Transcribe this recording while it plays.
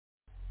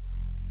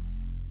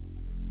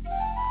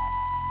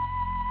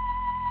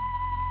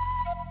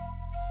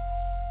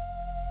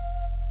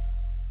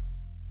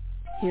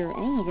Hear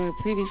all of our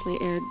previously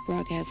aired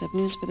broadcasts of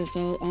News for the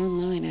Soul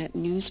online at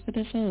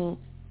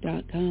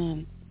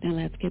newsforthesoul.com. Now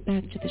let's get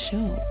back to the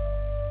show.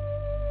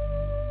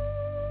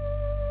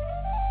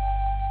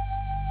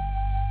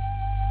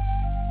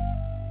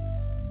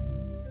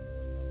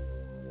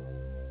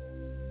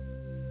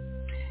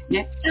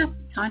 Next up,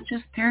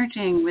 Conscious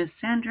Parenting with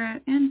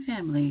Sandra and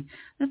family.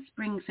 Let's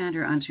bring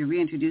Sandra on to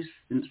reintroduce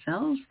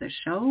themselves, the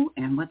show,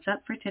 and what's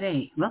up for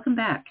today. Welcome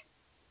back.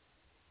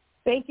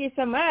 Thank you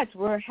so much.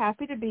 We're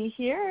happy to be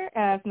here.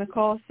 As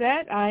Nicole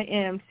said, I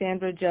am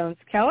Sandra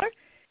Jones-Keller,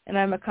 and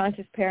I'm a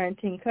conscious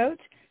parenting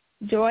coach.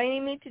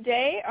 Joining me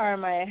today are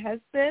my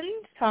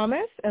husband,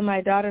 Thomas, and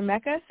my daughter,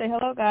 Mecca. Say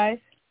hello, guys.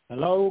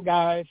 Hello,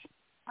 guys.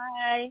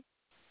 Hi.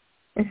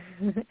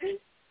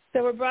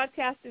 So we're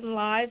broadcasting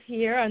live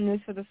here on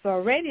News for the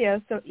Soul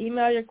Radio, so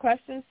email your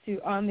questions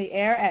to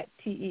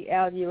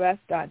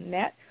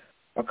ontheair@telus.net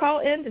or call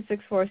in to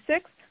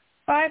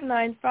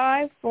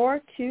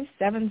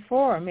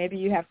 646-595-4274. Maybe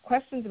you have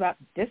questions about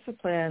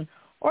discipline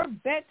or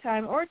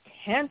bedtime or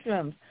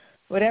tantrums.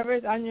 Whatever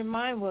is on your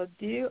mind, we'll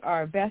do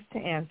our best to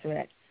answer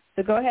it.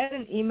 So go ahead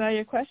and email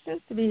your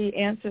questions to be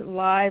answered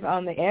live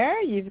on the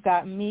air. You've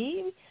got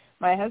me,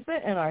 my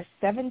husband, and our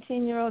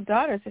 17-year-old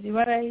daughter. So if you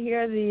want to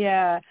hear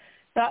the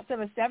thoughts of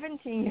a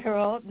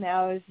 17-year-old,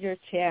 now is your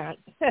chance.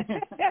 So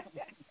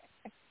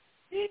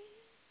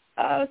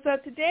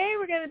today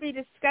we're going to be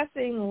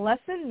discussing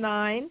Lesson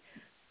 9.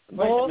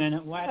 Wait a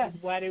minute.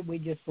 Why did we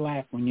just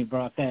laugh when you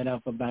brought that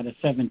up about a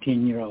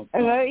 17-year-old?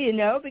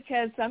 Well,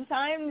 because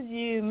sometimes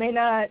you may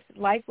not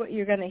like what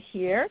you're going to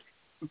hear.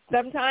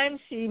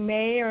 Sometimes she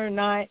may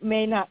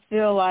not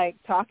feel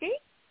like talking,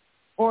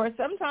 or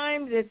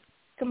sometimes it's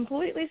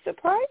completely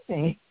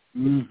surprising.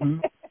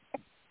 Mm-hmm.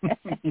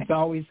 It's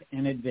always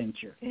an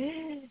adventure.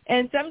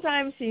 And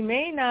sometimes she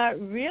may not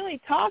really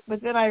talk,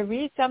 but then I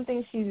read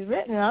something she's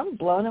written, and I'm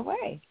blown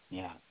away.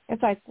 Yeah.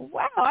 It's like,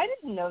 wow, I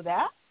didn't know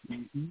that.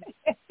 Mm-hmm.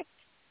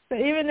 So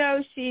even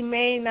though she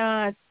may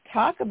not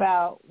talk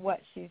about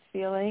what she's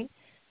feeling,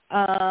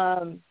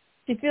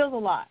 she feels a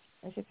lot,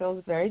 and she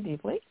feels very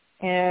deeply.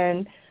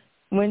 And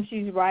when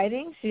she's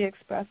writing, she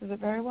expresses it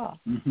very well.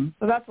 Mm-hmm.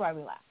 So that's why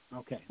we laugh.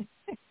 Okay.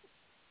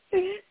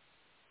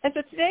 And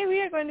so today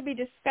we are going to be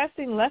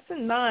discussing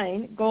Lesson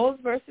 9, Goals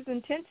versus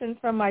Intentions,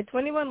 from my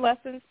 21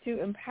 Lessons to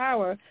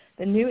Empower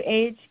the New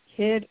Age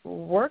Kid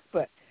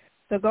Workbook.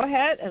 So go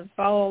ahead and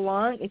follow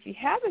along if you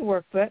have a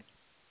workbook.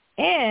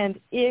 And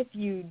if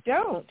you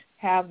don't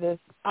have this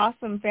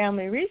awesome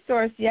family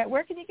resource yet,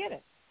 where can you get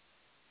it?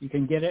 You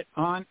can get it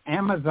on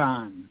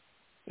Amazon.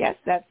 Yes,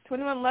 that's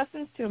 21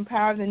 Lessons to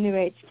Empower the New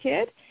Age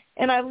Kid.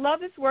 And I love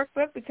this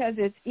workbook because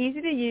it's easy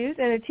to use,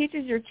 and it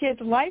teaches your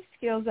kids life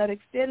skills that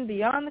extend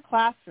beyond the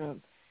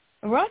classroom.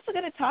 And we're also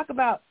going to talk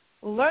about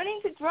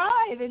learning to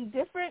drive in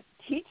different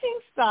teaching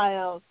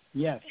styles.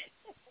 Yes.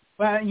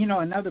 Well,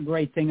 another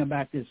great thing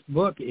about this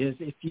book is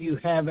if you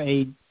have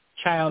a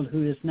child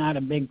who is not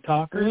a big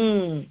talker,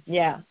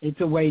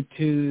 it's a way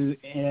to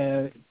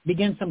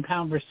begin some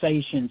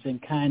conversations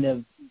and kind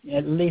of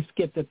at least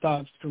get the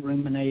thoughts to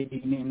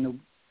ruminating in the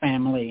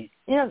family.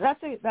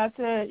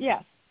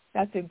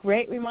 That's a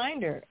great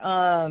reminder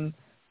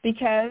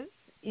because,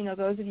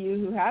 those of you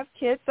who have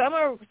kids, some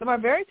are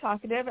very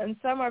talkative and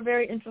some are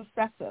very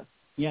introspective.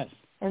 Yes.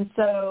 And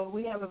so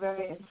we have a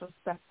very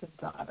introspective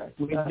daughter.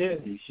 We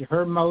do.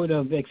 Her mode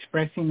of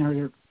expressing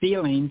her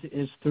feelings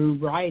is through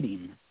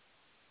writing,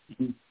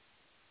 and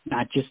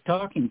not just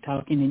talking.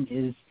 Talking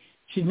is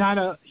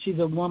she's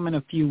a woman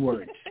of few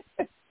words.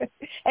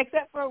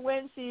 Except for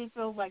when she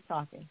feels like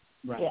talking.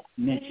 Right. Yeah.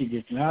 And then she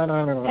just...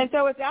 And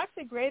so what's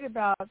actually great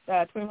about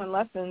 21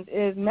 Lessons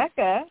is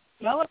Mecca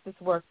developed this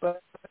workbook,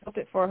 built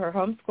it for her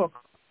homeschool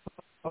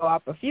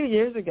co-op a few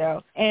years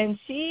ago, and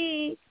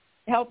she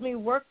helped me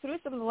work through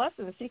some of the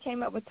lessons. She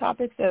came up with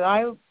topics that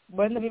I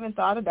wouldn't have even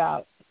thought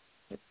about.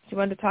 She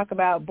wanted to talk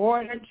about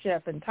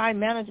boardmanship and time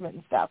management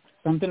and stuff.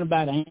 Something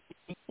about anger.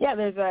 Yeah,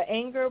 there's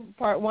anger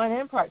part 1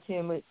 and part 2,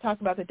 and we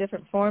talk about the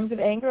different forms of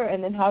anger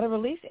and then how to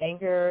release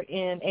anger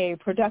in a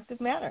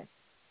productive manner.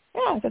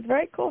 Yeah, that's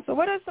very cool. So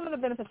what are some of the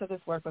benefits of this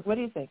workbook? What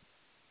do you think?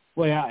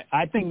 Well,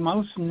 I think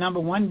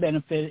number one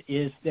benefit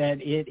is that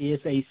it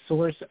is a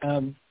source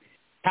of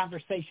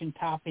conversation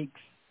topics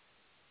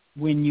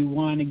when you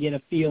want to get a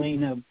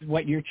feeling of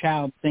what your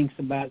child thinks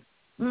about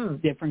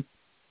different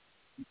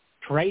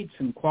traits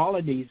and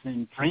qualities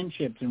and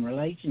friendships and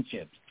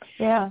relationships.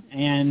 Yeah.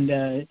 And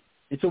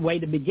it's a way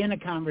to begin a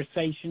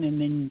conversation,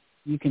 and then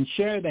you can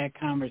share that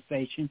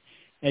conversation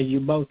as you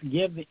both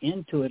give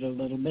into it a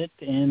little bit,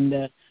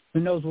 and who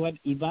knows what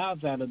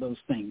evolves out of those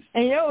things.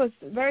 And it was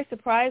very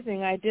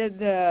surprising. I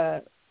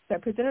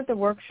presented the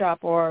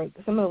workshop or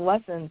some of the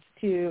lessons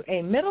to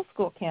a middle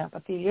school camp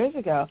a few years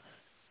ago,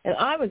 and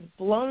I was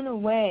blown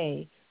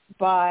away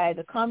by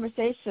the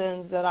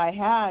conversations that I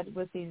had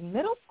with these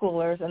middle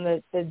schoolers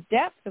and the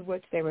depth of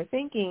which they were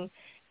thinking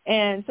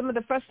and some of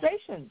the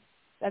frustrations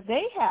that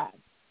they had,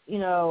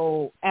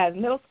 as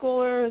middle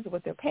schoolers,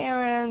 with their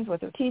parents,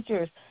 with their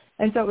teachers.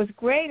 And so it was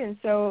great. And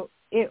so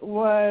it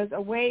was a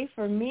way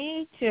for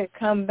me to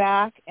come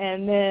back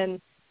and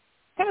then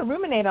kind of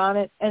ruminate on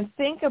it and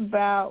think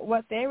about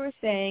what they were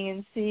saying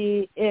and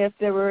see if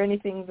there were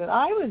anything that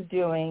I was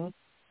doing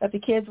that the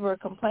kids were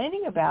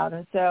complaining about.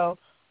 And so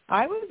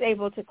I was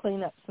able to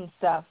clean up some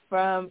stuff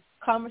from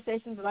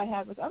conversations that I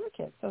had with other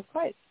kids. So it's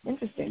quite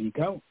interesting. There you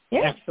go.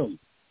 Yeah. Excellent.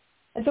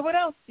 And so what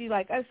else do you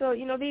like? So,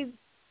 these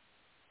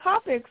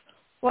topics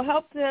will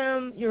help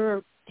them,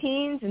 your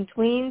teens and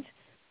tweens,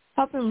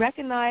 help them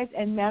recognize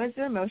and manage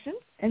their emotions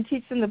and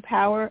teach them the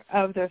power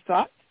of their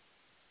thoughts.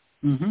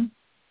 Mm-hmm.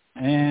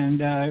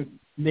 And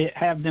they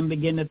have them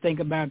begin to think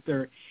about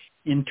their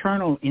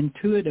internal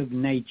intuitive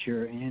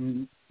nature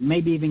and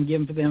maybe even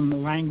give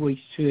them language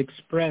to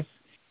express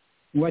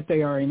what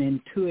they are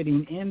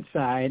intuiting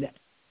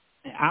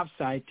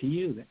outside to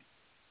you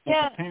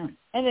as a parent.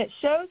 And it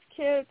shows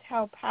kids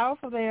how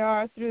powerful they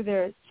are through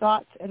their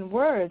thoughts and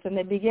words, and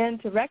they begin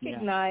to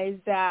recognize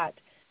that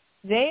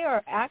they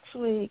are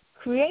actually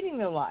creating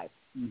their lives.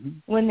 Mm-hmm.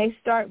 When they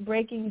start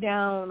breaking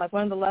down, like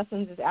one of the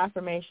lessons is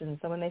affirmations.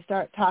 So when I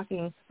start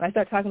talking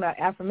about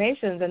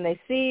affirmations and they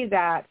see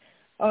that,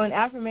 an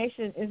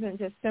affirmation isn't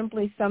just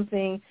simply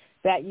something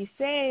that you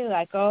say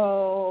like,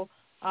 oh,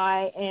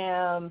 I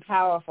am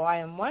powerful, I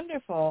am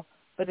wonderful,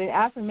 but an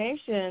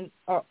affirmation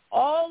are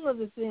all of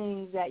the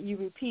things that you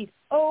repeat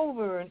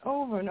over and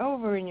over and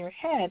over in your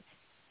head.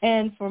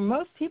 And for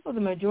most people,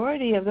 the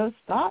majority of those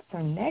thoughts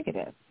are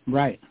negative.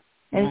 Right.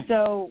 And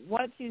so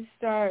once you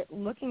start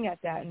looking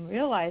at that and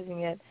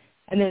realizing it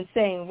and then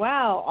saying,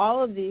 wow,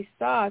 all of these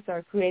thoughts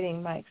are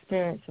creating my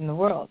experience in the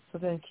world. So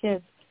then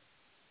kids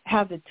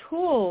have the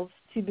tools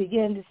to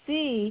begin to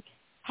see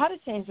how to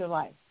change their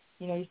life.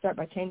 You start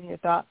by changing your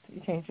thoughts, you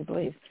change your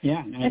beliefs.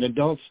 Yeah, and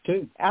adults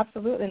too.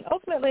 Absolutely. And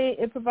ultimately,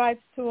 it provides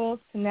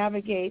tools to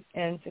navigate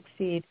and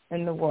succeed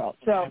in the world.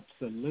 So,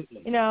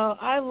 absolutely.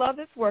 I love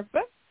this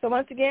workbook. So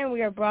once again,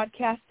 we are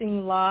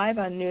broadcasting live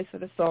on News for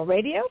the Soul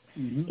Radio.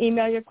 Mm-hmm.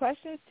 Email your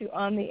questions to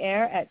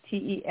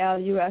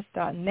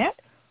ontheair@telus.net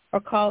or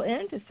call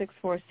in to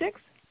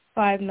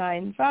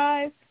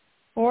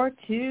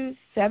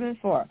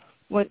 646-595-4274.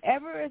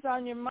 Whatever is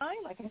on your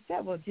mind, like I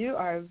said, we'll do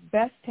our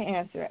best to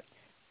answer it.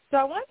 So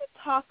I wanted to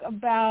talk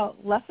about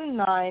Lesson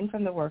 9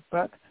 from the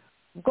workbook,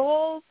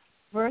 goals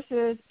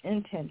versus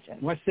intention.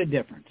 What's the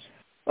difference?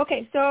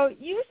 Okay, so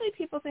usually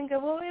people think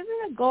of,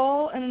 isn't a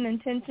goal and an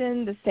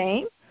intention the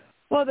same?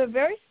 Well, they're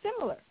very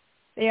similar.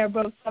 They are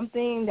both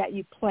something that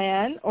you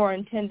plan or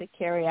intend to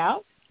carry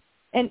out,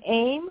 an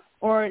aim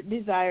or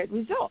desired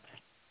result.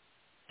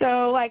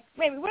 So, like,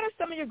 maybe what are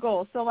some of your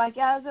goals? So, like,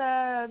 as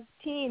a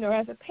teen or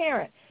as a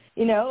parent,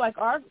 like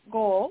our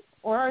goal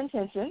or our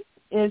intention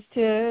is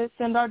to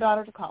send our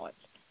daughter to college.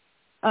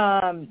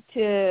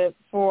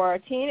 For a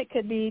teen, it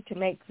could be to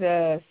make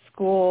the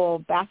school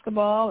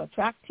basketball or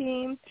track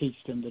team.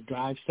 Teach them to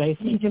drive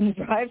safely.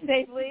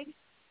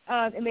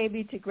 It may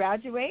be to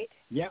graduate.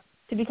 Yep.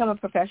 To become a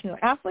professional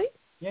athlete.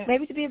 Yeah.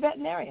 Maybe to be a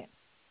veterinarian.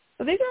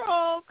 So these are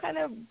all kind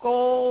of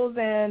goals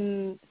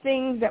and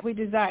things that we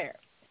desire.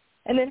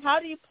 And then how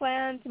do you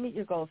plan to meet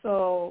your goals?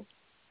 So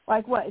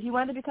like what? If you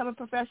wanted to become a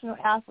professional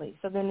athlete,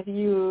 so then if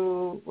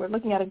you were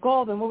looking at a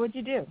goal, then what would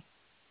you do?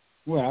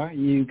 Well,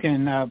 you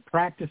can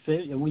practice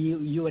it.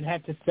 You would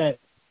have to set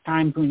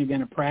times when you're going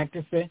to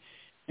practice it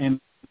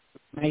and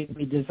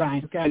maybe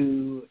design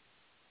to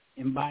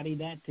embody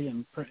that,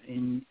 to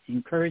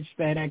encourage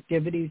that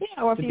activity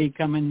to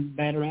becoming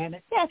better at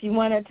it. Yeah, if you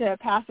wanted to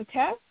pass a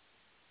test,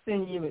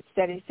 then you would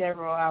study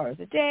several hours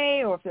a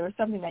day, or if there was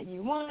something that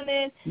you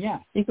wanted,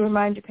 you can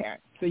remind your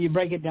parents. So you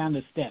break it down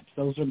to steps.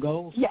 Those are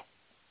goals? Yes.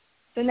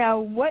 So now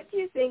what do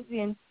you think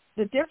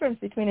the difference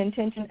between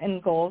intention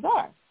and goals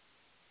are?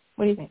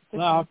 What do you think?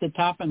 Well, off the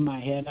top of my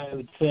head, I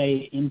would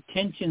say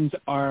intentions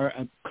are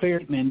a clear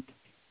statement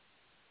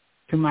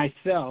to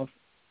myself,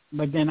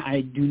 but then I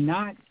do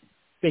not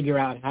figure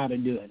out how to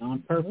do it on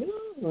purpose.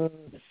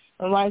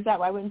 And why is that?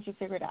 Why wouldn't you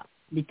figure it out?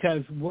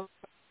 Because what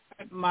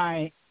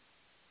my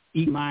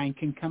mind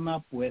can come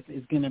up with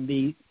is going to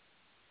be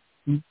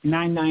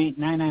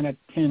 9 out of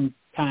 10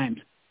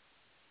 times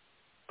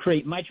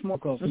create much more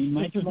goals,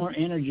 much more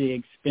energy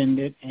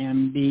expended,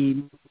 and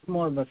be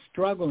more of a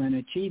struggle in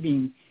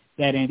achieving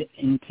that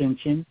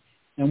intention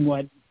and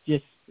what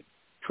just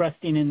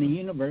trusting in the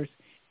universe,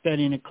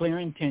 setting a clear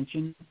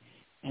intention,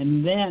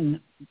 and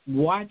then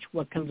watch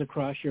what comes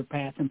across your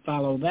path and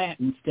follow that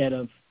instead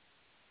of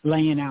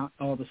laying out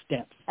all the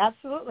steps.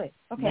 Absolutely.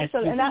 Okay.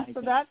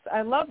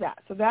 I love that.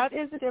 So that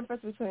is the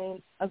difference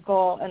between a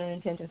goal and an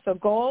intention. So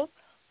goals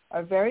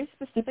are very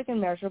specific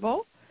and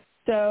measurable.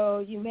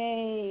 So you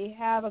may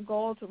have a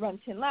goal to run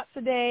 10 laps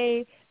a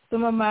day,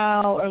 swim a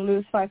mile, or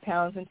lose 5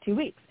 pounds in 2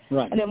 weeks.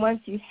 Right. And then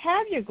once you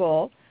have your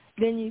goal,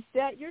 then you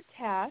set your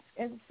task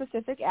and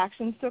specific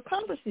actions to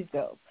accomplish these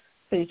goals.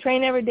 So you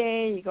train every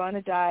day, you go on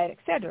a diet,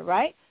 etc.,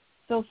 right?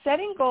 So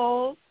setting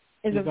goals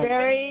is a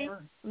very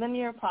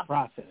linear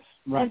process.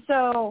 Right. And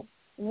so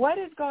what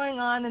is going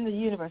on in the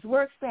universe?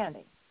 We're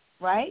expanding,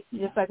 right?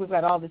 Yeah. Just like we've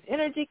got all this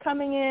energy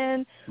coming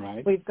in.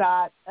 Right. We've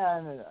got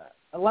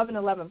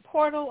 1111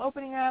 portal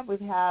opening up. We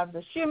have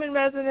the Schumann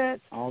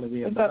resonance. All of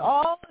the We've got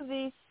all of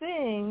these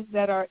things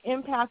that are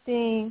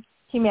impacting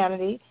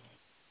humanity,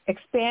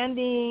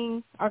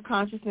 expanding our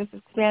consciousness,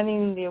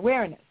 expanding the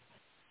awareness.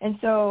 And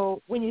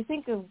so when you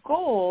think of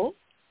goals,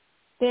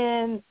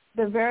 then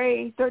they're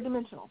very third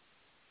dimensional.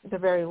 They're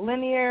very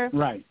linear.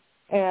 Right.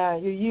 You're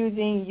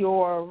using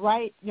your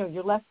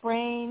your left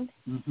brain.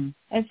 Mm-hmm.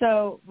 And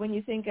so when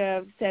you think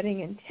of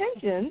setting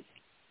intentions,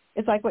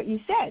 it's like what you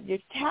said. You're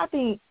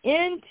tapping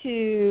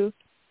into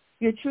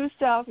your true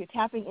self. You're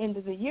tapping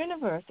into the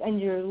universe, and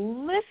you're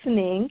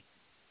listening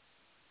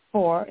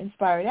for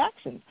inspired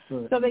actions.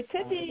 So they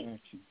could be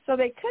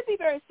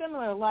very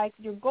similar. Like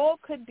your goal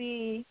could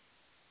be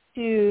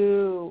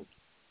to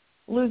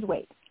lose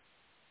weight.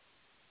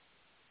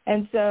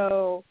 And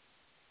so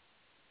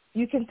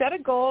you can set a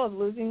goal of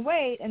losing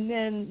weight, and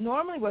then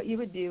normally what you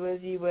would do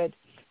is you would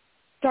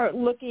start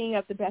looking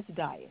at the best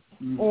diet,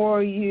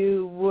 or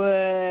you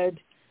would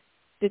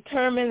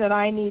determine that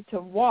I need to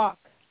walk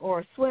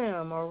or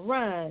swim or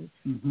run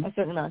a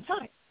certain amount of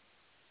time.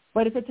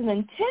 But if it's an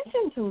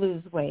intention to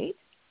lose weight,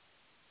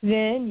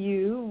 then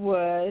you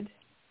would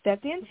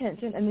set the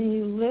intention, and then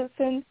you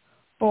listen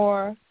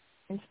for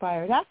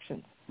inspired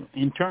actions.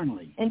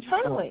 Internally.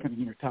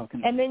 You're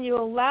talking. And then you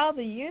allow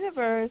the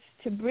universe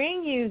to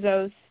bring you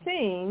those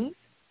things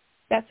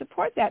that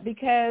support that,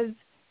 because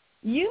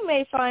you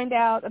may find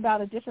out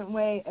about a different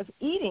way of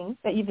eating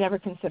that you've never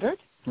considered.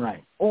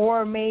 Right.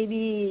 Or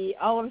maybe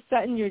all of a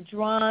sudden you're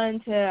drawn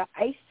to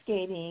ice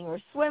skating or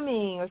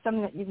swimming or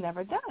something that you've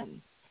never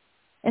done.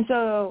 And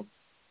so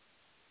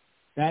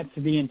that's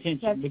the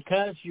intention,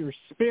 because your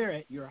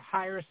spirit, your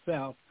higher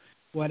self,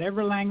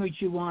 whatever language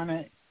you want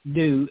to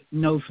do,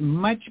 knows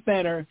much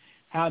better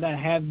how to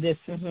have this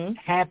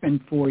happen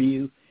for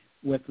you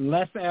with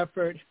less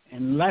effort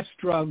and less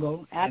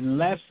struggle and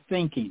less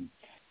thinking.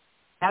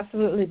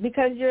 Absolutely,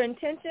 because your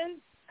intentions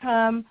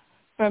come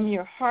from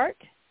your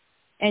heart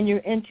and your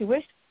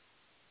intuition.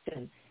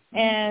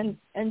 And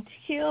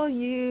until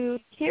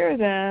you hear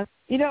them,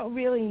 you don't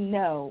really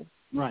know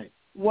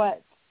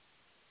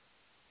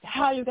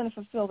how you're going to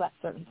fulfill that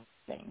certain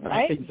thing,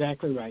 right? That's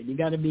exactly right. You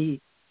got to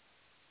be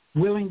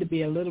willing to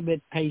be a little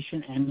bit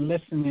patient and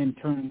listen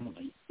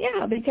internally.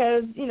 Yeah,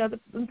 because, the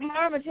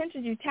power of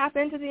attention, you tap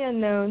into the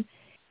unknown,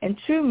 and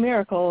true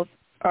miracles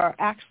are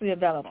actually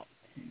available.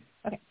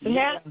 Okay, so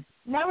now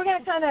we're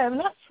going to I'm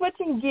not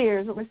switching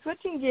gears, but we're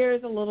switching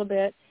gears a little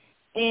bit,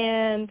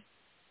 and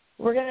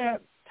we're going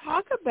to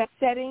talk about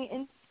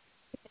setting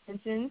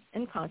intentions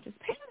and conscious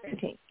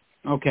parenting.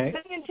 Okay.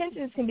 Setting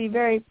intentions can be a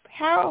very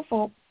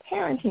powerful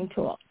parenting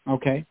tool.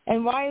 Okay.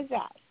 And why is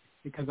that?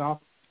 Because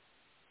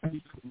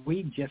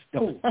we just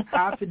don't know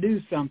how to do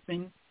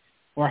something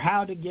or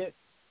how to get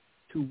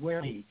to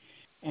where we.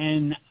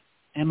 And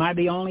am I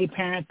the only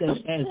parent that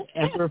has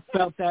ever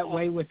felt that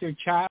way with their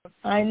child?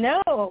 I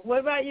know. What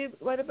about you?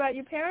 What about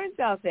you parents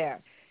out there?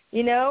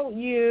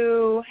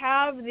 You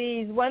have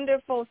these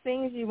wonderful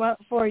things you want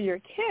for your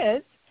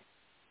kids,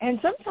 and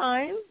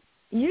sometimes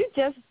you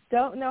just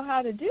don't know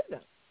how to do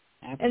them.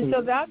 Absolutely. And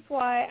so that's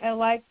why I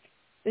like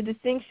the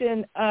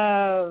distinction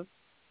of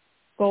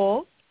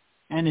goals.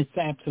 And it's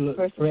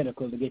absolutely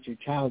critical to get your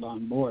child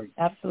on board.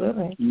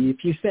 Absolutely.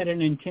 If you set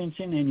an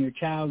intention and your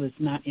child is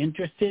not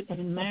interested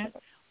in that,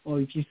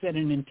 or if you set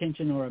an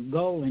intention or a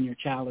goal and your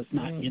child is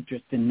not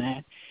interested in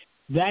that,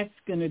 that's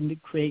going to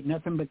create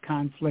nothing but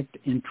conflict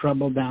and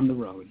trouble down the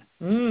road.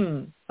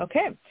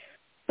 Okay.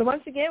 So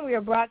once again, we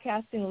are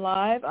broadcasting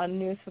live on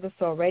News for the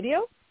Soul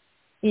Radio.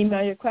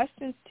 Email your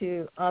questions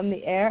to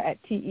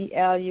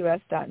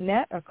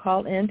ontheair@telus.net or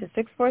call in to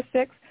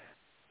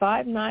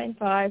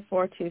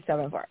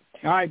 646-595-4274.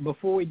 All right,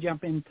 before we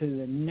jump into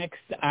the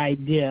next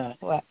idea,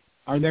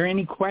 are there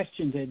any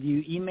questions? Have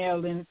you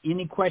emailed in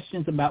any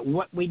questions about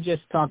what we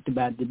just talked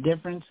about, the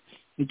difference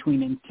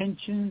between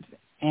intentions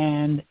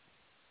and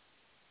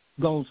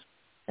goals?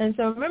 And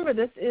so remember,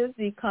 this is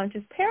the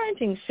Conscious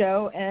Parenting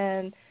Show,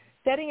 and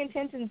setting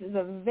intentions is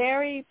a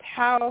very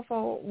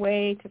powerful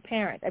way to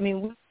parent. I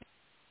mean,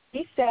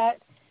 we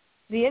set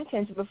the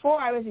intention. Before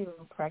I was even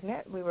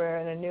pregnant, we were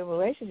in a new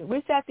relationship.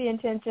 We set the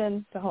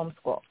intention to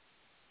homeschool.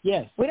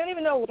 Yes. We don't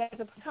even know, at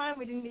the time,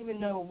 we didn't even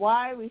know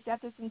why we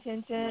set this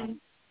intention.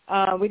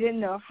 We didn't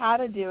know how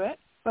to do it,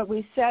 but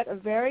we set a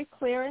very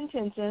clear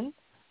intention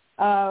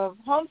of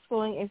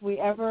homeschooling if we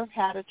ever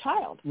had a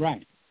child.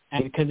 Right.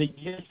 And because it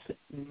just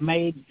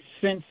made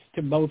sense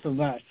to both of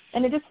us.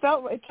 And it just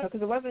felt right,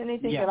 because it wasn't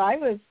anything that I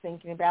was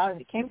thinking about,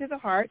 and it came to the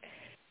heart.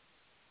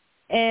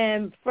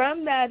 And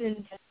from that,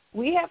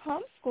 we have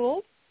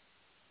homeschooled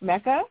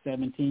Mecca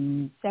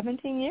 17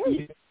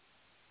 years.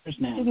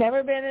 Now. She's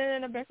never been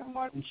in a brick and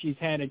mortar. And she's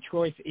had a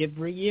choice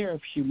every year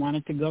if she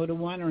wanted to go to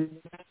one or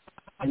not.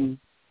 And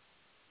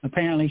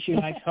apparently she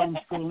likes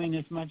homeschooling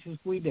as much as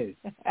we do.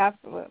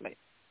 Absolutely.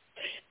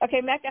 Okay,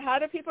 Mecca, how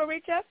do people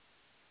reach us?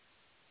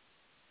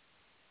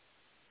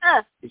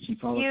 Did she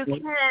fall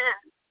asleep?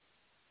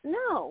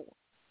 No.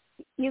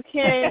 You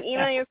can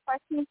email your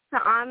questions to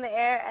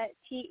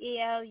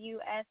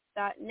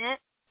ontheair@telus.net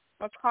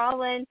or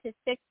call in to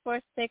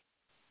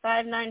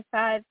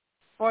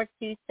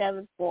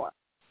 646-595-4274.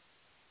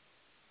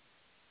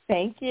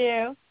 Thank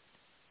you.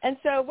 And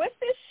so with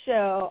this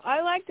show,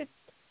 I like to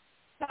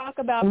talk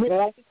about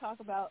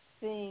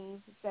things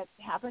that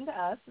happen to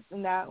us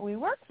and that we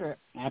work through.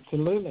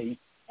 Absolutely.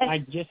 And I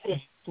just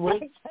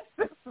switched.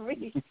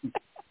 sweet.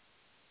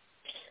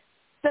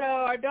 So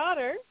our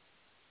daughter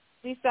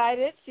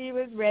decided she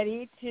was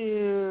ready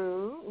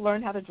to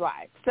learn how to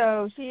drive.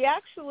 So she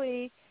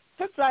actually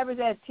took driver's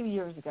ed 2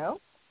 years ago.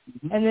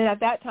 Mm-hmm. And then at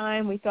that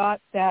time we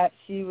thought that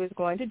she was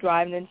going to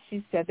drive, and then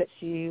she said that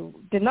she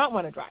did not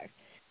want to drive.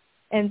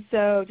 And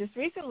so just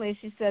recently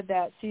she said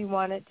that she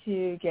wanted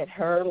to get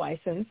her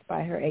license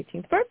by her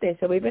 18th birthday.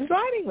 So we've been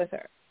driving with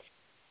her.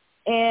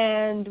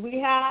 And we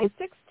have a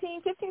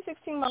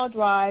 16-mile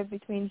drive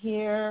between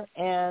here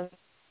and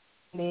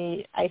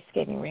the ice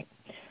skating rink.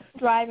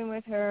 Driving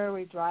with her,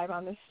 we drive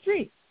on the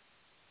street.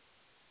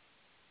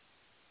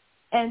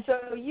 And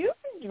so you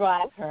can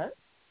drive her.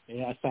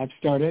 Yes, I've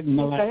started in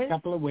the last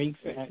couple of weeks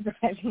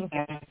driving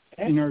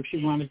asking her if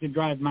she wanted to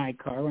drive my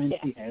car, and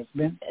she has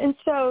been. And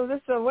so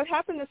what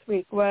happened this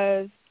week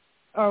was,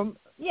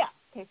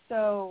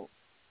 so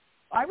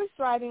I was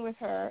driving with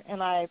her,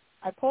 and I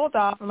pulled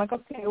off. I'm like,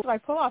 okay, where do I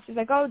pull off? She's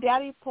like, oh,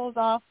 Daddy pulls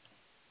off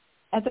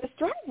at this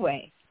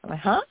driveway. I'm like,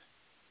 huh?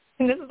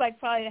 And this is like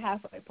probably the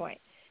halfway point.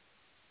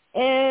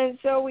 And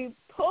so we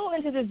pull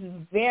into this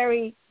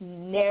very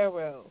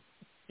narrow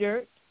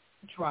dirt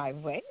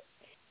driveway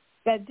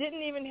that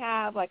didn't even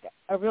have like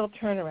a real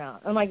turnaround.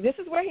 I'm like, this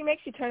is where he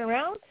makes you turn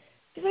around?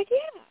 She's like,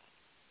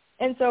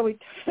 yeah. And so we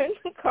turn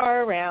the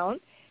car around,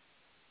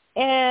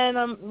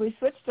 and we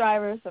switch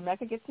drivers. So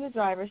Mecca gets in the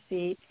driver's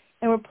seat,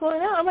 and we're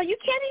pulling out. I'm like, you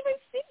can't even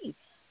see.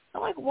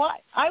 I'm like,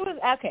 what? I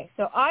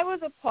was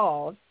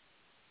appalled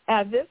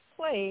at this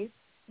place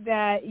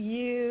that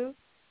you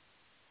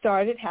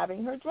started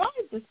having her drive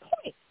at this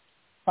point.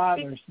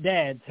 Fathers,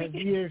 dads, have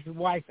your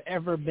wife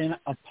ever been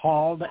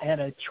appalled at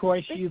a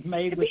choice you've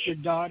made with your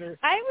daughter?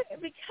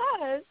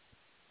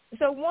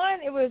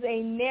 One, it was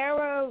a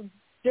narrow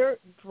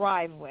dirt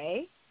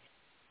driveway.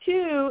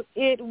 Two,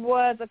 it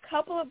was a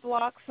couple of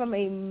blocks from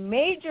a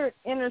major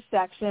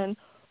intersection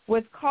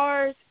with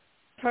cars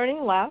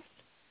turning left,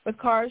 with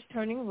cars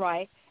turning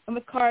right, and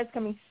with cars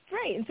coming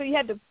straight. And so you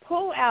had to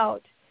pull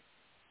out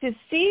to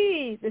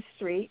see the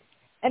street,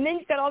 and then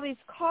you've got all these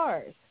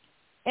cars.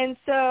 And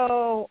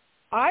so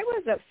I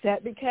was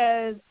upset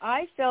because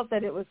I felt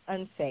that it was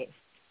unsafe.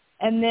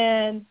 And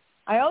then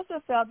I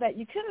also felt that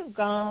you could have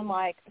gone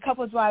like a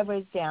couple of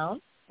driveways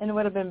down, and it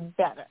would have been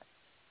better.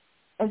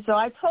 And so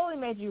I totally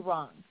made you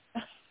wrong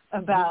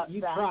about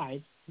you that.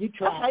 You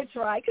tried. I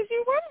tried because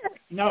you were.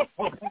 No.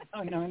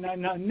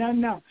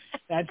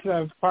 That's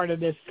a part of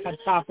this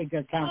topic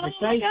of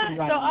conversation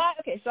right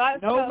now.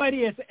 Nobody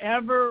is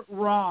ever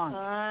wrong.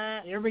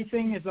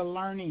 Everything is a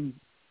learning.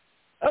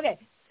 Okay,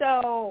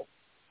 so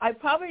I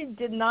probably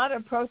did not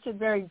approach it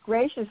very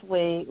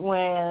graciously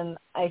when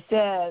I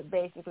said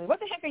basically, what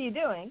the heck are you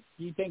doing?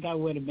 You think I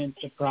would have been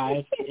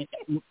surprised?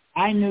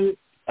 I knew.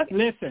 Okay.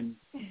 Listen,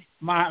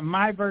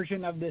 my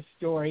version of this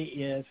story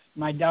is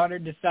my daughter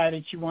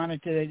decided she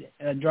wanted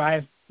to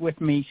drive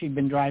with me. She'd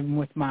been driving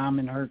with Mom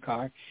in her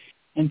car.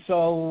 And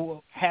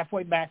so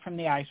halfway back from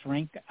the ice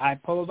rink, I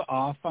pulled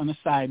off on a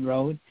side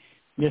road,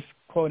 this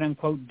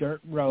quote-unquote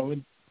dirt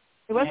road.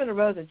 It wasn't a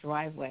road, it's a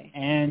driveway.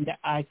 And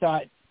I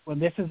thought, well,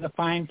 this is a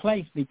fine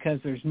place because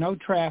there's no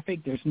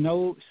traffic, there's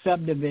no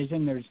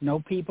subdivision, there's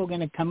no people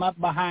going to come up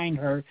behind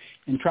her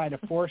and try to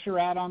force her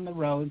out on the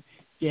road.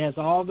 She has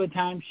all the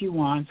time she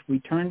wants. We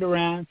turned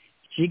around.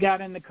 She got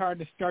in the car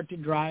to start to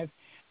drive.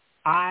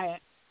 I,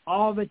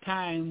 all the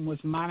time, was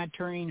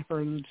monitoring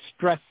her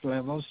stress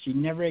levels. She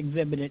never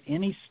exhibited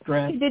any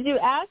stress. Did you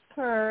ask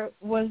her,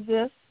 was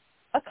this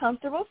a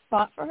comfortable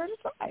spot for her to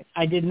drive?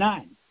 I did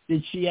not.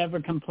 Did she ever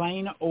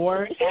complain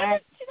or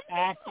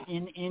act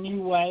in any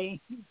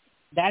way?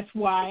 That's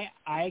why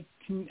I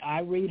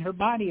read her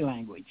body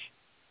language.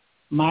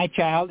 My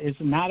child is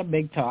not a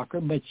big talker,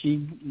 but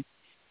she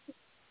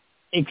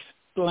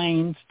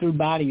explains through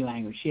body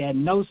language. She had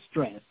no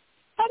stress.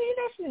 How do you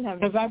know she didn't have?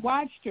 Because I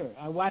watched her.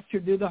 I watched her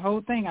do the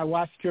whole thing. I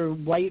watched her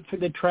wait for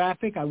the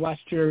traffic. I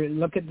watched her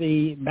look at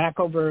the back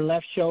over her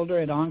left shoulder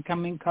at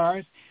oncoming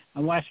cars. I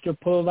watched her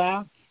pull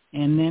out.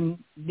 And then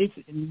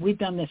we've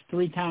done this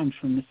 3 times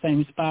from the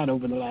same spot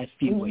over the last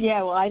few weeks.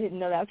 Yeah, well, I didn't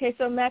know that. Okay,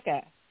 so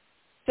Mecca.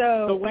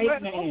 So wait a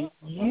minute.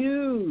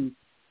 You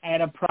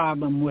had a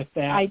problem with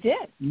that. I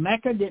did.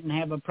 Mecca didn't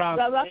have a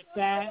problem with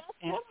that,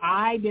 and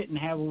I didn't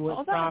have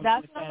a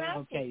problem with that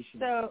location.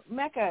 So,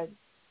 Mecca,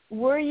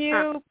 were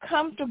you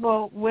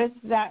comfortable with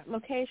that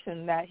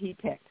location that he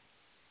picked?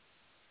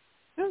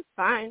 It was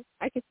fine.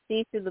 I could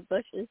see through the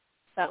bushes,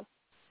 so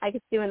I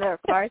could see when there were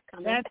cars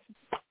coming.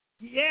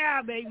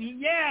 Yeah, baby,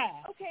 yeah.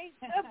 Okay,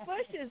 the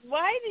bushes.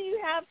 Why do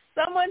you have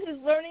someone who's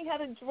learning how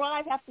to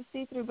drive have to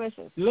see through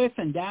bushes?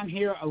 Listen, down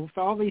here with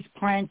all these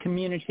planned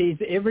communities,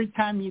 every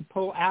time you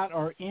pull out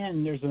or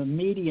in, there's a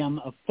medium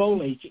of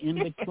foliage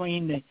in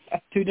between the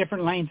 2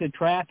 different lanes of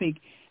traffic.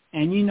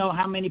 And you know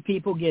how many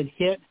people get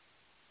hit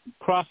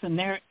crossing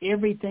there?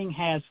 Everything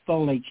has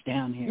foliage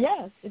down here.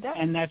 Yes, it does.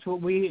 And that's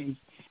what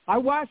I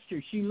watched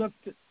her. She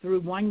looked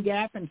through one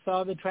gap and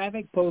saw the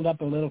traffic, pulled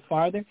up a little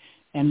farther,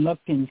 and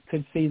looked and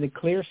could see the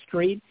clear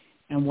street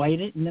and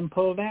waited and then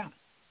pulled out.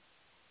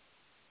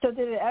 So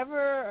did it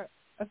ever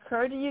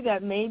occur to you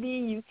that maybe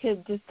you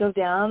could just go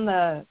down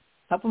the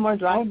couple more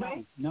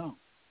driveways? No,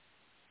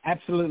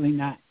 absolutely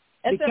not.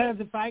 And because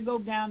if I go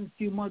down a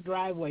few more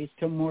driveways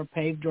to a more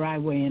paved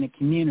driveway in a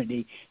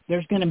community,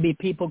 there's going to be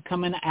people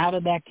coming out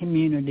of that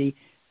community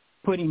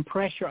putting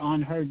pressure on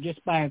her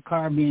just by a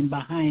car being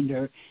behind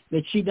her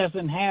that she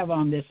doesn't have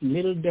on this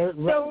little dirt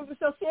road.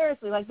 So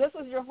seriously, like this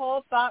was your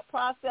whole thought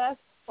process,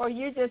 or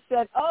you just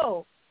said,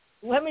 oh,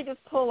 let me just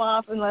pull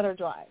off and let her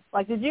drive?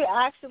 Like, did you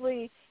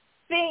actually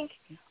think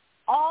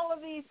all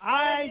of these...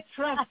 I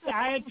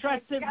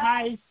trusted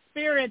my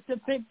spirit to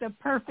pick the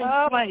perfect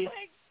place.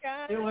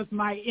 God. It was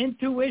my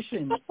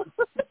intuition.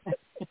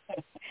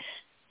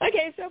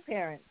 Okay, so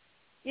parents,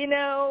 you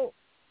know...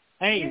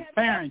 Hey,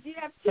 parents. You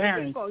have two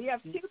parents. people. You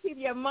have two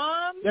people. Your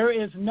mom... There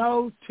is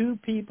no two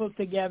people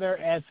together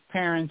as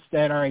parents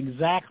that are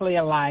exactly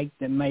alike,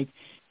 that make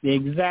the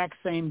exact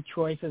same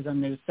choices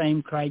under the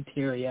same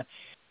criteria.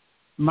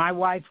 My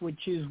wife would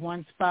choose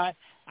one spot.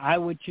 I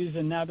would choose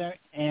another.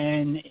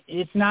 And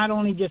it's not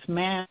only just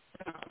man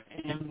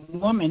and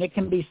woman. It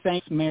can be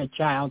same-married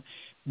child.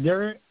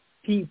 Their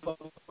people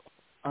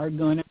are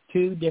going to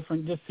two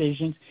different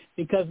decisions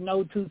because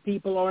no two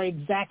people are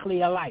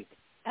exactly alike.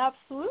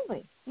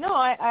 Absolutely. No,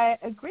 I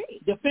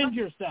agree. Defend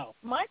yourself.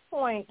 My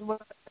point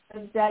was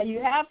that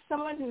you have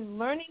someone who's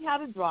learning how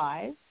to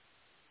drive,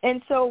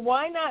 and so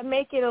why not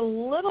make it a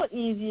little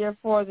easier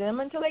for them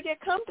until they get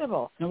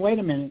comfortable? Now, wait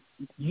a minute.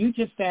 You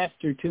just asked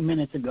her 2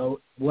 minutes ago,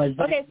 was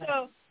that... Okay,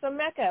 so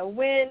Mecca,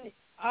 when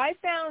I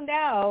found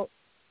out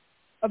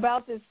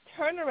about this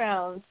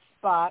turnaround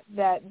spot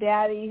that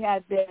Daddy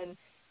had been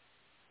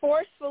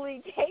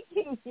forcefully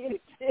taking you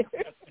to...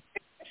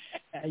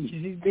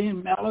 She's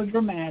being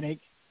melodramatic.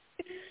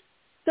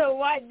 So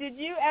why did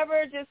you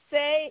ever just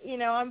say, you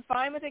know, I'm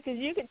fine with it? Because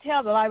you could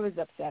tell that I was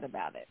upset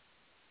about it.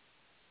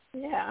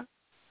 Yeah.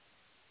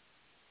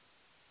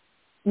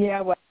 Yeah,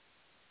 what?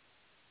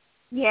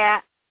 Yeah.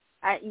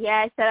 I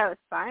said I was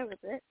fine with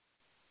it.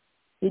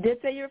 You did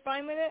say you were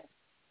fine with it?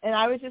 And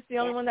I was just the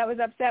only one that was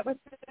upset with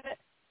it?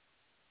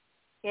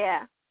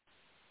 Yeah.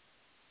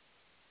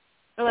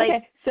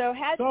 Okay, so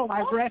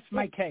I rest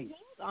my case.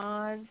 Hold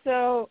on.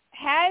 So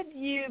had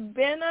you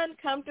been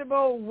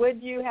uncomfortable,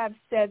 would you have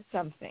said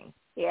something?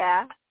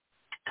 Yeah.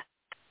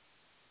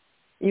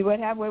 You would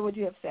have? What would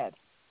you have said?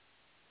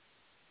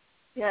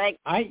 You're like,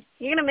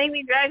 you're going to make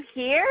me drive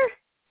here?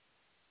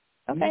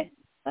 Okay.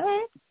 All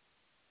right.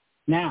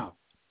 Now,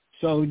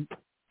 so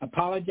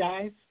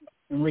apologize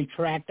and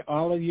retract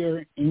all of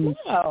your statements.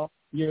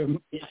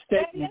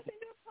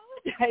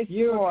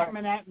 You're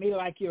coming at me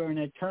like you're an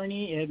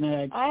attorney in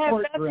a courtroom. I have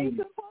nothing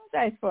to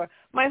apologize for.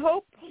 My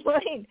whole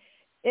point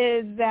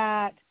is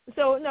that,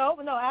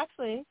 no,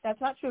 actually,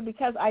 that's not true,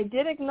 because I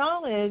did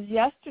acknowledge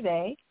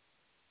yesterday,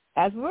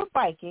 as we were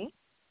biking,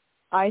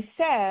 I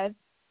said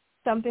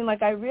something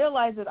like I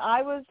realized that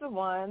I was the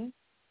one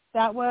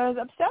that was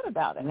upset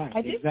about it. Right,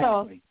 I did.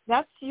 exactly. So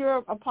that's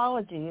your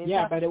apology.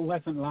 But it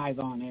wasn't live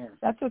on air.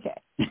 That's okay.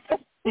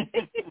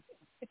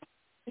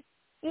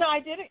 No, I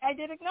did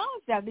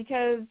acknowledge that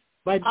because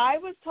I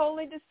was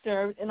totally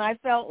disturbed, and I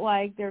felt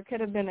like there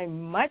could have been a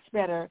much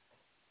better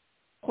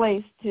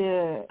place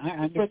to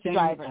switch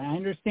drivers. I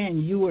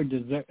understand you were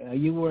disturbed,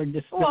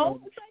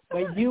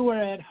 but you were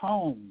at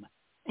home,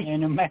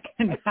 and Mecca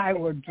and I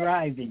were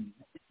driving.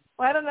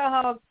 Well, I don't know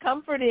how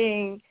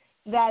comforting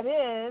that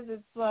is.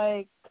 It's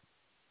like...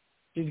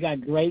 She's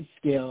got great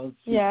skills.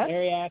 She's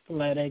very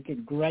athletic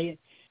and great.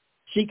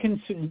 She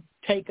can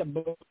take a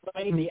blade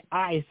in the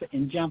ice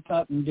and jump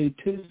up and do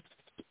 2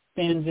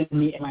 spins in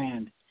the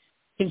land.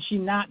 Can she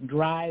not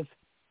drive?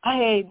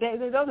 Hey,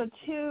 those are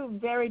two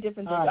very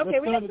different things. Right, okay,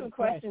 we have some some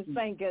questions.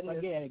 Thank goodness.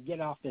 Forget it.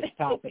 Get off this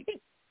topic.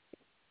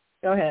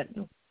 Go ahead.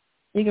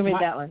 You can read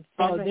that one.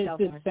 This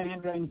is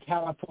Sandra in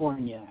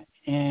California,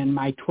 and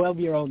my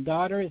 12-year-old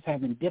daughter is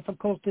having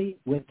difficulty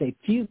with a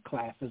few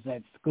classes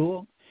at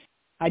school.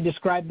 I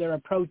describe their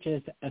approach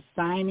as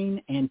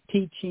assigning and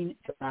teaching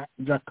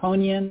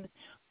draconian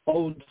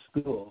old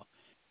school,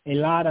 a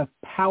lot of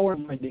power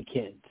for the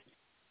kids.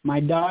 My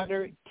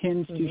daughter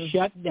tends to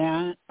shut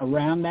down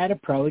around that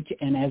approach,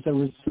 and as a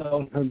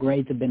result, her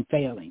grades have been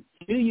failing.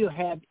 Do you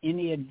have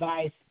any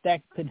advice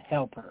that could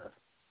help her?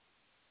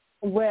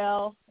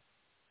 Well,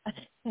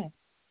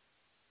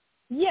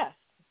 yes.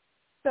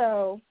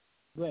 So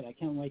good. I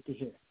can't wait to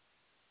hear.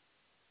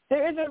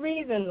 There is a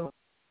reason,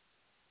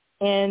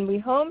 and we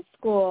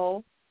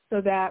homeschool so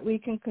that we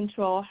can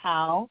control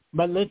how.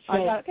 But let's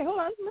say... okay, hold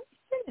on. Let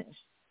me finish.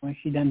 Well,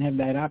 she doesn't have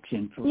that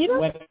option for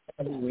whatever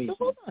reason.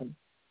 So hold on.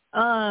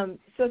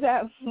 So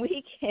that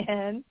we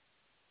can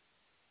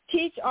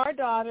teach our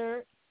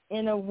daughter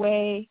in a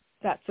way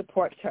that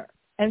supports her.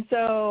 And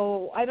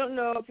so I don't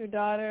know if your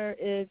daughter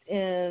is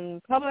in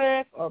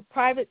public or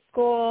private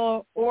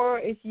school, or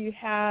if you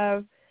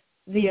have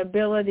the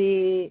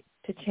ability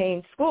to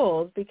change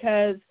schools,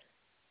 because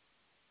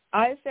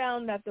I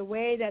found that the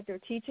way that they're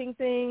teaching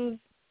things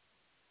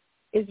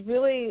is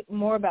really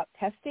more about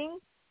testing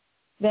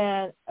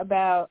than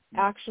about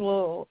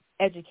actual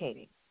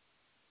educating.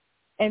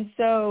 And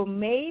so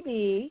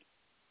maybe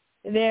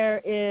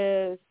there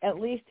is at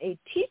least a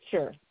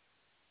teacher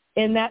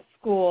in that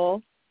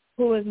school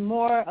who is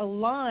more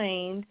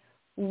aligned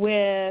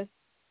with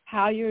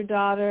how your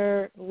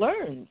daughter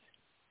learns,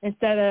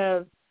 instead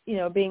of,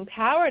 being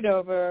powered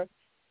over,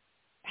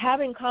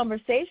 having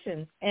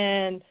conversations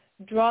and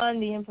drawing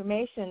the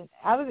information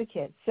out of the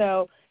kids.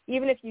 So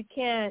even if you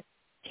can't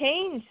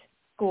change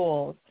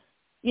schools,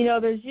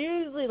 there's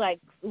usually like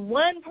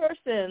one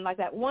person, like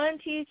that one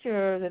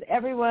teacher that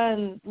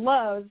everyone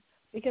loves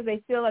because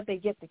they feel that they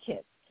get the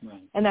kids.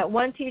 Right. And that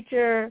one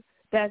teacher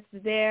that's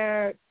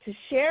there to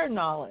share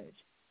knowledge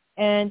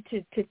and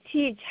to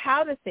teach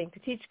how to think, to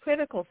teach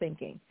critical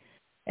thinking.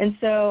 And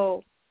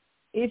so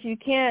if you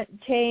can't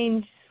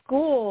change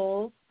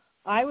schools,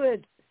 I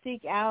would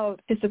seek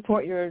out to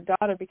support your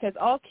daughter, because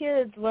all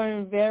kids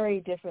learn very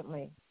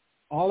differently.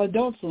 All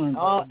adults learn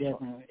very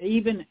differently.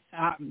 Even,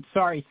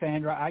 sorry,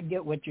 Sandra, I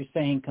get what you're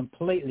saying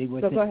completely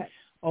with the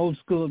old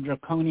school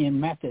draconian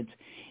methods.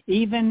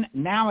 Even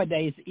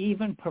nowadays,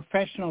 even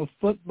professional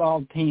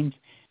football teams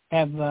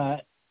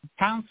have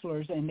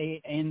counselors, and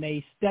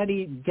they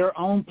study their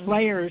own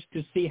players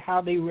to see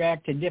how they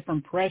react to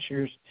different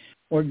pressures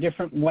or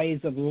different ways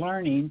of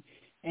learning.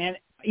 And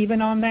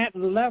even on that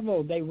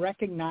level, they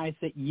recognize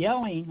that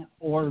yelling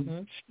or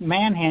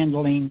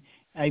manhandling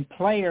a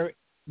player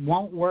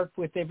won't work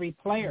with every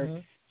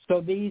player.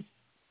 So these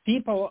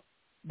people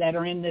that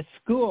are in this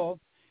school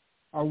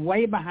are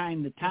way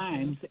behind the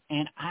times,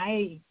 and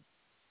I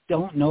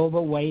don't know of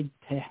a way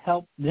to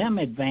help them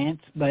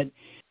advance, but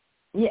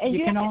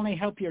you can only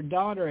help your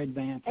daughter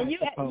advance, and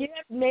I suppose.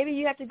 Maybe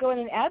you have to go in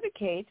and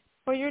advocate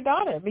for your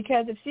daughter,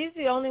 because if she's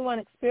the only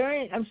one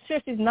I'm sure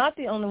she's not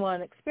the only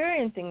one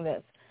experiencing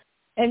this.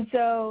 And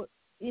so,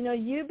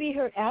 you be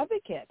her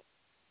advocate.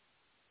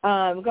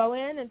 Go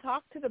in and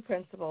talk to the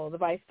principal, the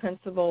vice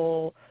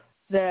principal,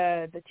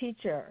 the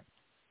teacher.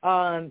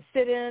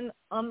 Sit in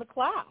on the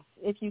class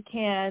if you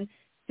can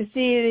to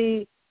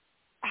see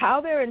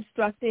how they're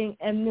instructing,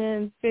 and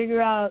then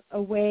figure out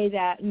a way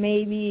that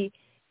maybe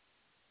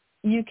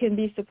you can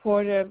be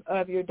supportive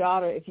of your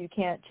daughter if you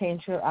can't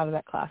change her out of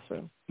that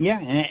classroom. Yeah,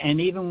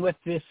 and even with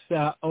this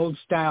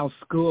old-style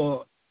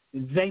school,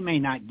 they may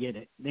not get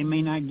it. They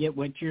may not get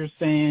what you're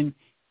saying.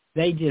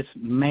 They just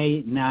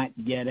may not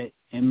get it.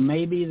 And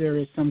maybe there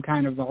is some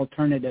kind of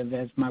alternative,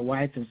 as my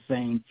wife is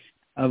saying,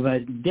 of a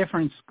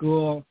different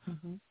school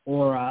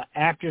or a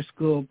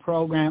after-school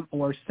program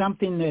or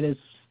something that is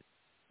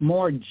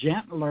more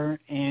gentler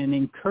and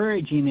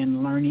encouraging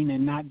in learning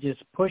and not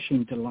just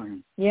pushing to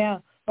learn. Yeah,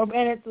 and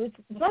it's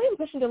not even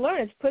pushing to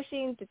learn. It's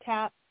pushing to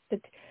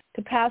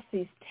pass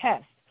these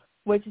tests,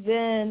 which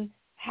then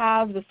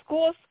have the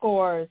school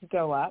scores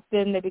go up.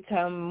 Then they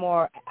become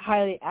more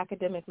highly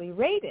academically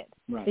rated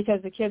because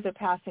the kids are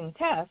passing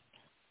tests.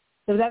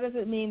 So that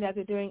doesn't mean that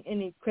they're doing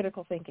any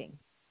critical thinking.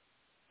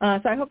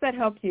 So I hope that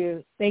helped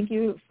you. Thank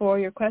you for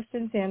your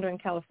question, Sandra in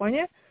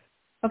California.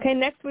 Okay,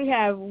 next we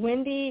have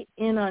Wendy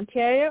in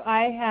Ontario.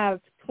 I have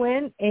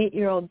twin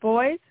 8-year-old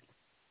boys.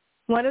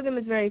 One of them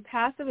is very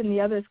passive, and the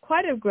other is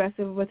quite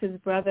aggressive with his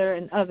brother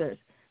and others,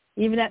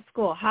 even at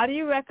school. How do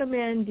you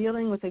recommend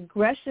dealing with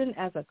aggression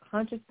as a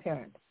conscious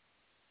parent?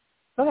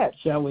 Go ahead.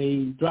 Shall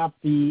we drop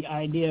the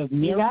idea of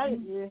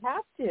mirroring? You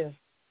have to.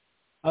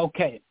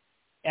 Okay.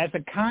 As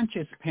a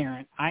conscious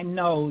parent, I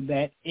know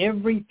that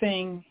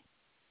everyone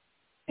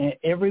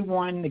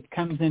that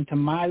comes into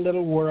my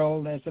little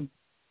world as a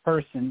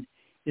person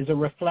is a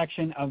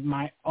reflection of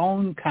my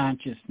own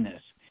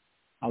consciousness.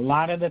 A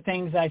lot of the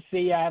things I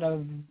see out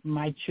of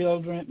my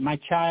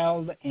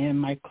child and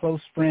my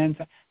close friends,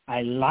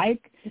 I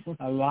like.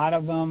 A lot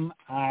of them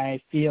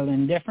I feel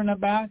indifferent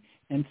about,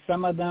 and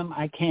some of them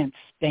I can't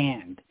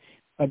stand.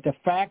 But the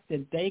fact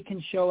that they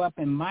can show up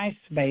in my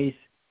space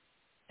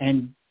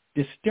and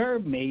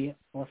disturb me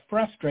or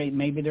frustrate,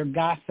 maybe they're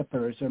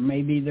gossipers or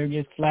maybe they're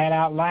just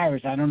flat-out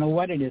liars. I don't know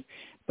what it is.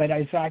 But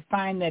as I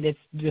find that it's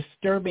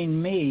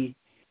disturbing me,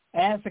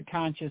 as a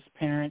conscious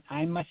parent,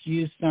 I must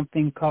use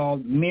something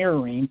called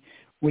mirroring,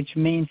 which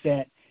means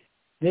that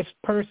this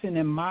person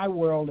in my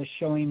world is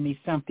showing me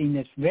something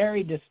that's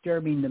very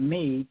disturbing to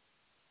me.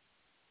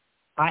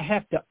 I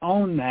have to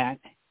own that,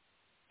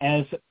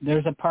 as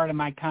there's a part of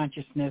my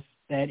consciousness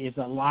that is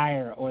a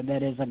liar or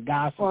that is a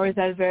gossip. Or is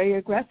that very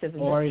aggressive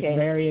in or this is case?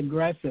 Very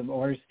aggressive.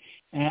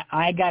 And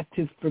I got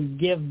to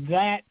forgive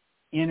that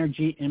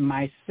energy in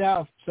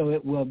myself so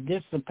it will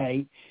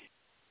dissipate,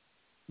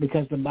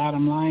 because the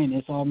bottom line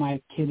is all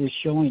my kid is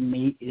showing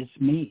me is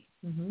me.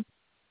 Mm-hmm.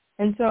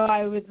 And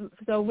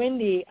so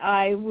Wendy,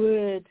 I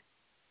would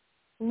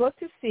look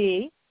to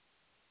see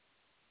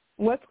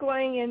what's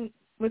going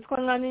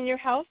on in your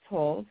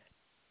household,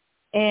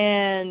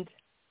 and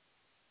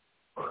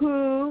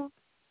who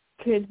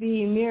could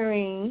be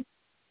mirroring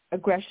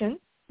aggression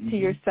to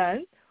your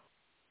son,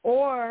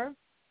 or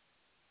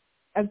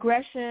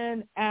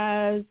aggression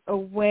as a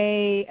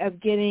way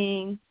of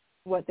getting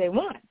what they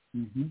want.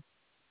 Mm-hmm.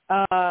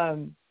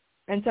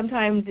 And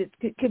sometimes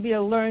it could be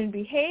a learned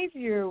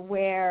behavior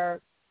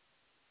where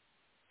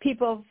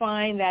people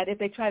find that if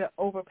they try to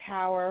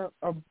overpower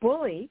or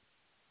bully,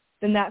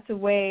 then that's a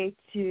way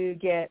to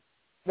get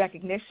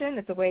recognition.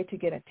 It's a way to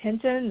get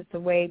attention. It's a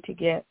way to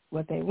get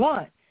what they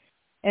want.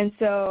 And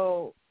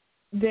so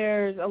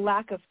there's a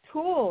lack of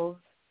tools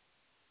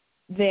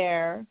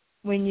there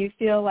when you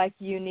feel like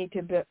you need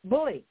to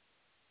bully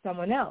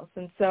someone else.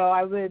 And so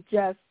I would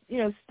just,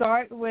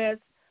 start with,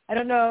 I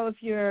don't know if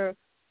you're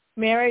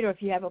married or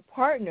if you have a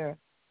partner,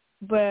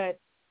 but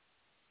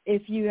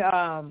if you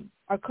are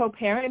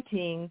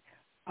co-parenting,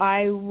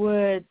 I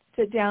would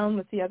sit down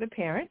with the other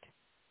parent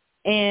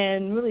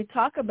and really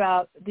talk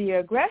about the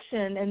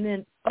aggression and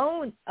then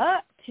own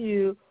up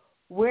to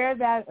where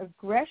that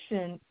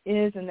aggression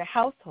is in the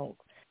household.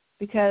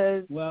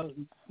 Because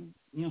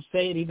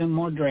say it even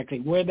more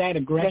directly, where that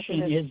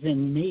aggression is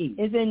in me.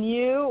 Is in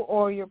you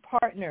or your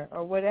partner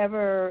or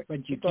whatever.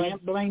 But you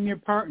can't blame your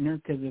partner,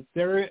 because if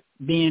they're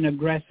being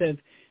aggressive,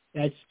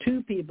 that's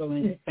two people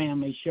in the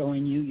family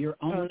showing you your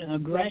own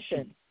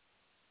aggression.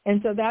 And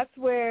so that's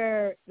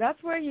where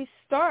you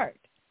start,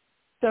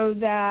 so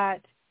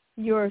that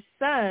your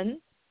son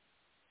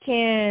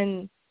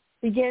can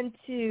begin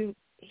to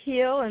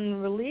heal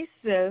and release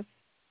this,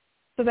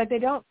 so that they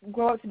don't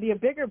grow up to be a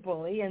bigger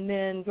bully and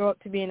then grow up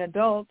to be an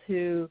adult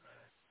who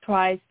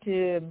tries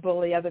to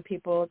bully other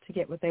people to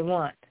get what they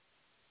want.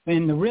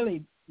 And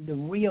the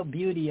real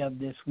beauty of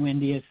this,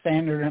 Wendy, is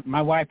Sandra,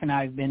 my wife and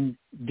I have been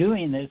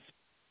doing this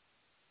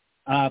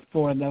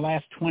for the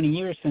last 20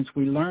 years since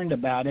we learned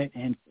about it,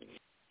 and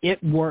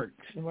it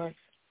works. It works.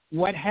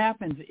 What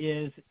happens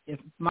is, if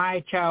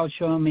my child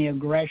showing me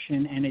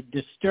aggression and it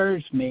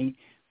disturbs me,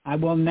 I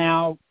will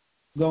now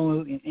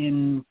go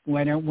in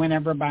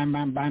whenever by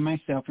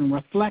myself and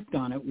reflect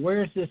on it.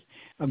 Where is this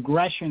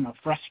aggression or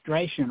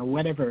frustration or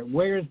whatever?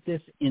 Where is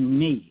this in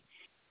me?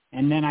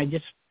 And then I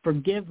just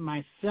forgive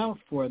myself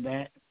for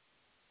that.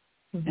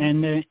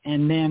 Mm-hmm.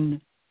 And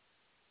then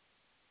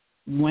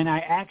when I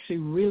actually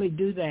really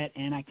do that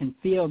and I can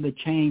feel the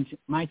change,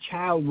 my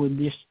child will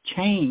just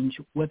change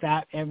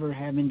without ever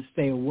having to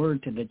say a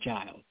word to the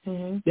child.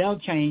 Mm-hmm. They'll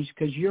change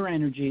because your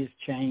energy has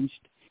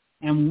changed.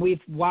 And we've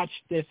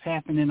watched this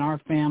happen in our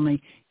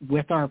family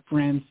with our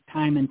friends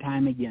time and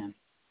time again.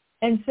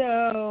 And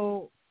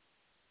so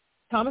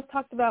Thomas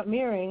talked about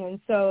mirroring, and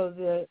so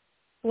the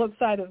flip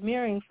side of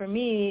mirroring for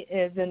me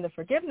is in the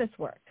forgiveness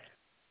work.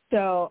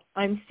 So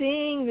I'm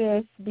seeing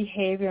this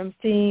behavior, I'm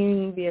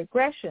seeing the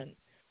aggression.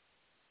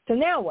 So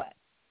now what?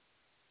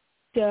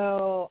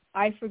 So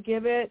I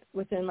forgive it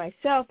within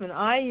myself, and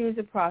I use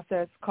a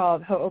process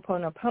called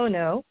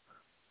Ho'oponopono,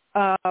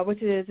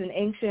 which is an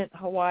ancient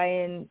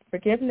Hawaiian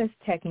forgiveness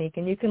technique,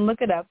 and you can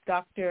look it up.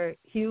 Dr.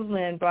 Hugh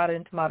Lin brought it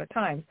into modern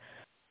times.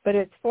 But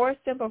it's 4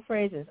 simple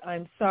phrases.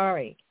 I'm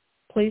sorry.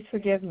 Please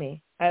forgive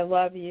me. I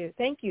love you.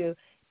 Thank you.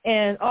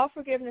 And all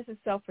forgiveness is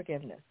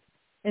self-forgiveness.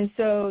 And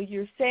so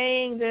you're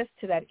saying this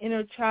to that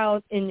inner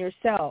child in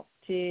yourself,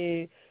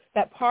 to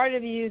that part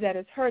of you that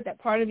is hurt, that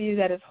part of you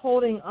that is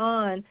holding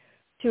on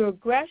to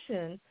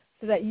aggression,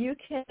 so that you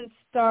can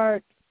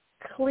start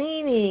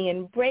cleaning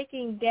and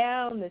breaking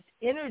down this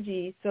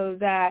energy so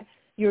that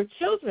your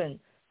children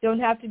don't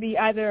have to be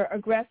either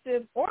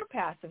aggressive or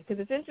passive. Because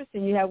it's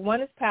interesting, you have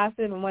one is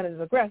passive and one is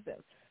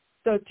aggressive.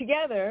 So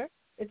together,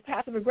 it's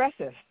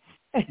passive-aggressive.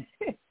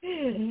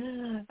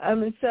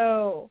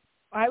 So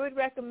I would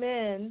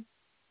recommend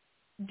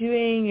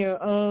doing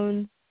your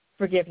own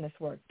forgiveness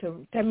work,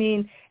 and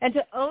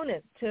to own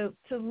it, to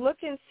look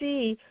and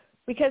see,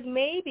 because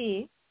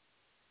maybe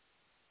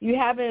you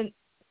haven't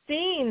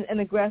seen an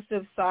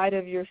aggressive side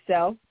of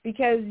yourself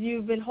because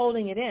you've been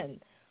holding it in.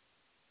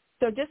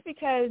 So just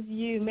because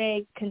you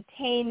may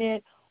contain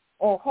it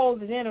or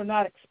hold it in or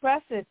not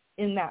express it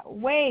in that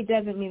way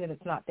doesn't mean that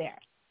it's not there.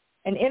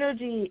 And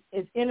energy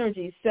is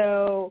energy.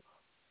 So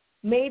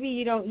maybe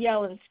you don't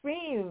yell and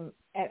scream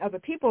at other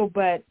people,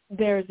 but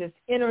there's this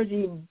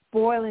energy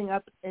boiling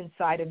up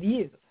inside of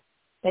you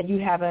that you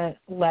haven't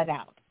let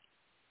out.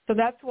 So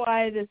that's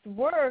why this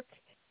work,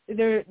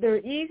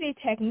 they're easy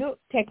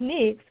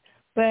techniques,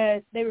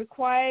 but they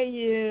require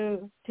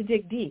you to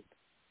dig deep,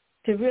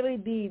 to really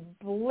be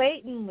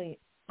blatantly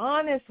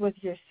honest with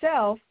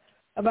yourself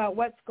about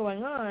what's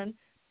going on,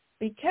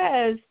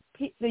 because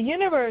the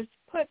universe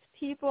puts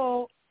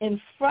people in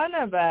front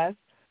of us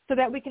so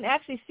that we can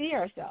actually see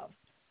ourselves.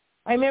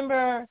 I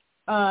remember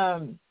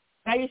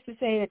I used to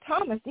say to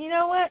Thomas, you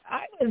know what,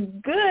 I was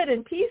good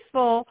and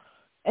peaceful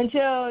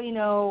until,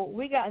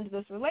 we got into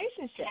this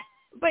relationship.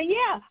 But,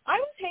 yeah, I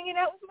was hanging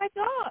out with my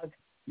dog.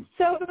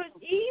 So it was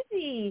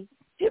easy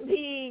to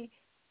be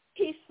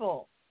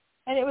peaceful.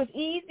 And it was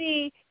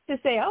easy to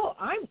say, oh,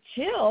 I'm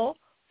chill,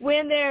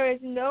 when there is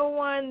no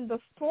one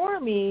before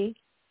me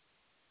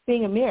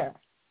being a mirror.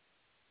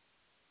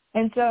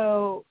 And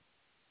so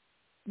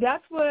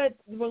that's what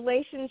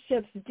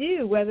relationships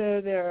do,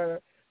 whether they're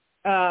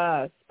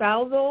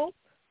spousal,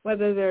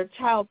 whether they're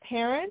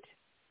child-parent,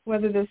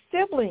 whether they're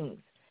siblings.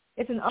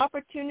 It's an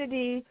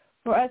opportunity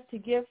for us to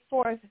give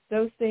forth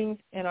those things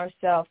in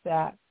ourselves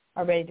that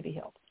are ready to be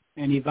healed.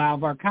 And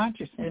evolve our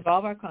consciousness. And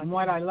evolve our consciousness. And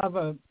what I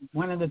love,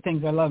 one of the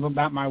things I love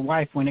about my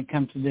wife when it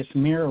comes to this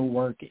mirror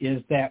work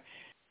is that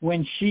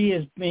when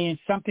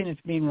something is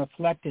being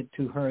reflected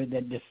to her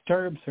that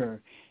disturbs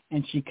her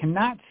and she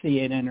cannot see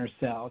it in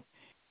herself,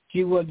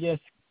 she will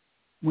just,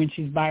 when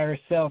she's by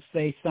herself,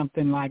 say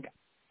something like,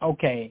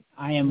 okay,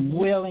 I am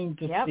willing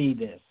to see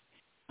this.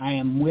 I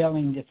am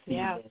willing to see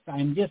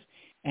this.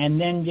 And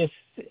then just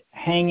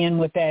hang in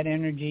with that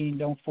energy and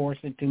don't force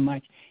it too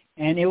much.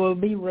 And it will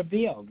be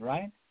revealed,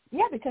 right?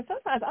 Yeah, because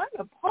sometimes I'm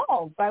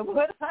appalled by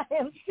what I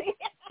am seeing.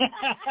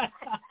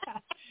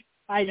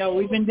 I know.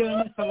 We've been doing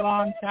this a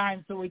long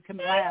time so we can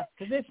laugh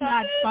because it's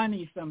not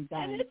funny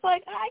sometimes. And it's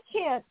like, I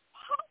can't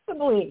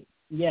possibly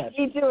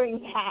be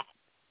doing that.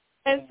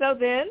 And so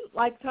then,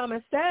 like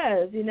Thomas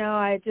says,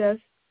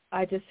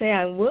 I just say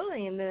I'm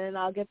willing, and then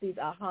I'll get these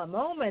aha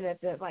moments.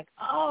 It's like,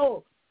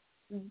 oh,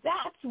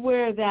 that's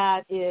where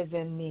that is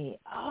in me.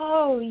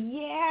 Oh,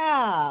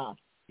 yeah.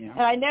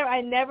 And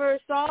I never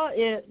saw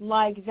it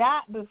like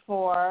that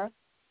before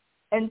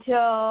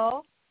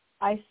until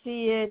I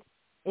see it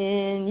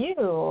in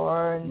you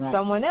or in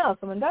someone else.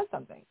 Someone does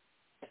something.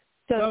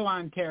 So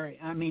on, Terry.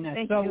 I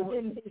mean,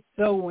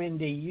 so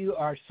Wendy, you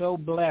are so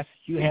blessed.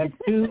 You have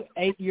 2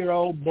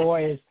 8-year-old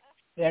boys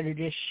that are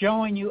just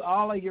showing you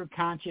all of your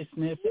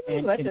consciousness.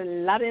 And that's a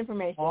lot of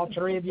information. All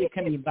 3 of you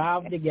can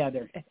evolve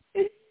together.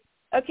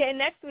 Okay,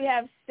 next we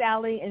have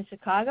Sally in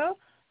Chicago.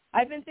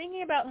 I've been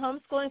thinking about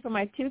homeschooling for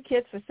my 2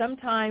 kids for some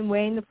time,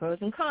 weighing the pros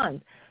and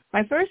cons.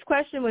 My first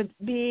question would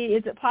be,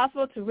 is it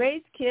possible to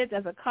raise kids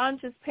as a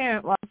conscious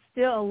parent while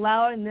still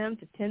allowing them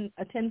to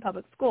attend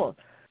public schools?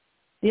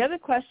 The other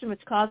question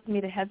which caused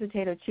me to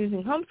hesitate of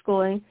choosing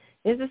homeschooling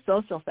is the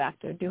social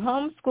factor. Do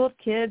homeschooled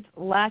kids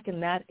lack in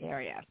that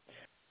area?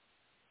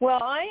 Well,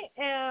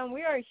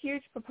 we are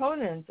huge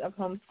proponents of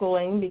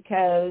homeschooling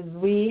because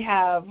we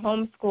have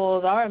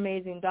homeschooled our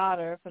amazing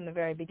daughter from the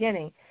very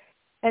beginning.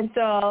 And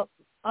so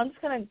I'm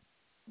just going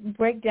to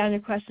break down your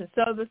question.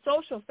 So the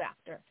social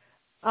factor.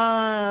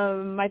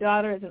 My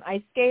daughter is an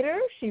ice skater.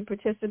 She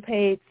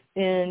participates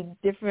in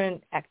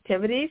different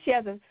activities. She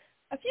has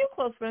a few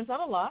close friends, not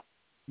a lot.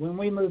 When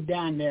we moved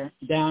down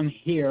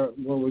here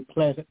where we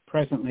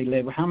presently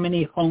live, how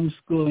many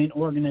homeschooling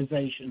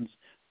organizations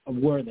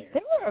were there?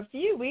 There were a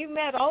few. We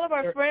met all of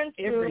our friends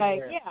through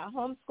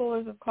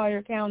homeschoolers of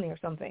Collier County or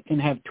something. Can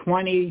have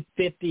 20,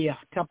 50, a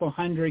couple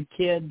hundred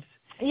kids.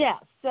 Yeah,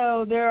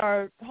 so there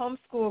are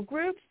homeschool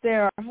groups.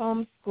 There are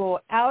homeschool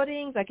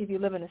outings, like if you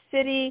live in a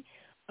city.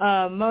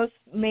 Most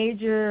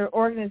major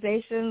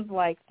organizations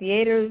like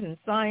theaters and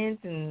science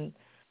and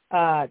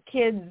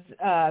kids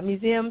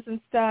museums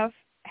and stuff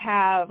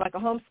have like a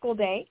homeschool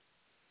day.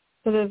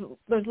 So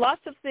there's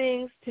lots of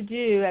things to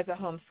do as a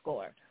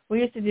homeschooler. We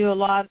used to do a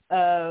lot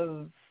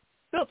of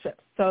field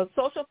trips. So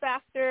social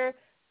factor,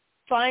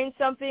 find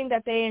something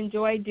that they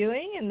enjoy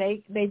doing, and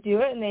they do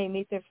it, and they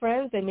meet their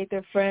friends. They meet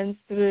their friends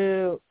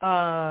through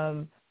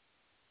the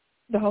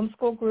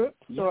homeschool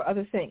groups or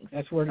other things.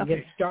 That's where to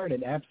get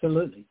started,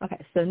 absolutely.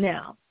 Okay, so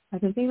now,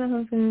 I've been thinking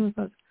about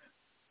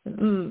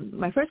homeschooling.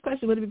 My first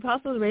question, would it be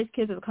possible to raise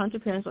kids as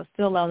conscious parents while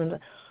still allowing them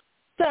to...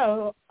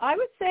 So I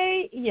would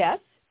say yes.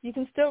 You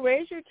can still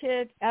raise your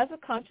kids as a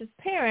conscious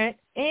parent,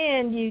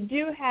 and you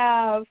do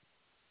have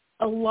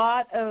a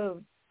lot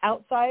of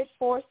outside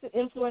force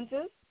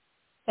influences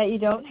that you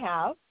don't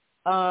have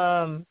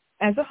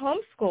as a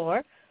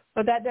homeschooler,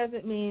 but that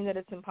doesn't mean that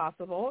it's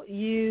impossible.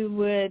 You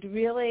would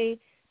really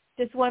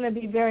just want to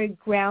be very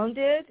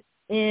grounded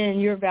in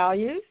your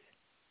values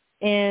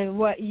and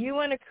what you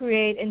want to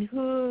create and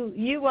who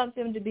you want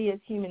them to be as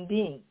human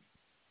beings,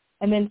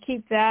 and then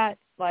keep that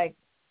like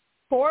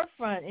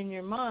forefront in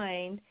your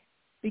mind,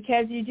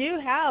 because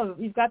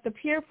you've got the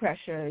peer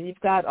pressure, you've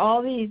got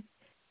all these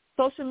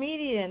social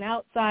media and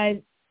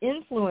outside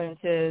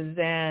influences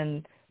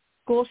and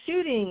school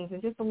shootings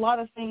and just a lot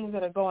of things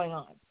that are going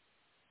on.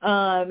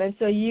 And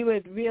so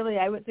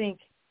I would think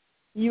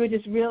you would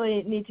just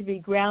really need to be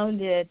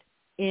grounded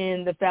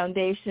in the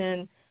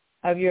foundation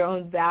of your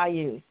own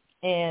values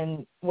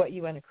and what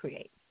you want to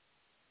create.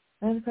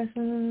 Another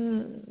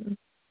question.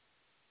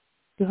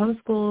 Do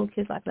homeschool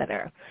kids lack that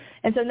area?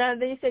 And so now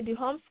then you said, do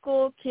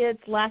homeschool kids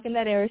lack in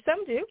that area?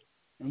 Some do.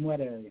 In what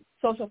area?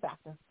 Social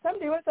factor. Some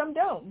do and some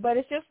don't. But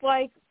it's just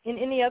like in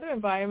any other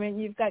environment,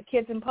 you've got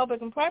kids in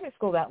public and private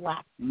school that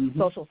lack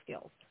social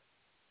skills.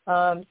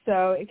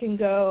 So it can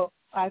go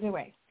either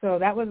way. So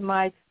that was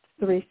my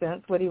 3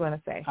 cents. What do you want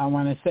to say? I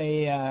want to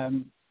say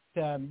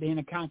being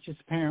a conscious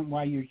parent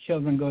while your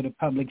children go to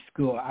public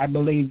school, I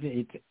believe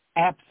it's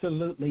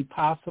absolutely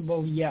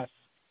possible, yes.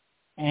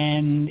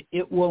 And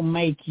it will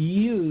make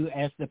you,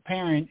 as the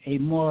parent, a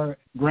more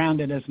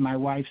grounded, as my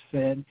wife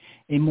said,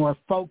 a more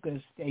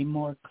focused, a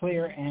more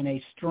clear, and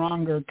a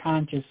stronger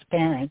conscious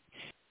parent.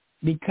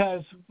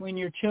 Because when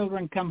your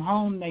children come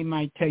home, they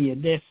might tell you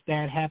this,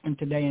 that happened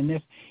today, and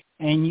this.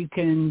 And you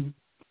can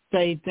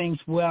say things,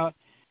 well,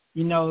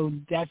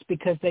 that's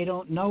because they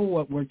don't know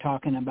what we're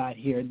talking about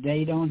here.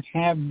 They don't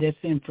have this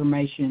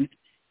information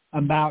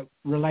about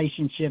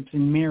relationships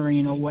and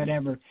mirroring or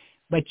whatever,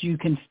 but you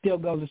can still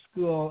go to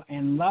school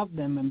and love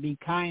them and be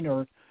kind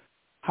or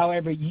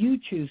however you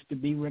choose to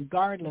be,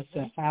 regardless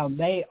of how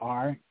they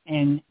are.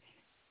 And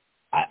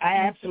I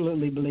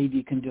absolutely believe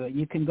you can do it.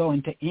 You can go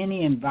into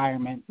any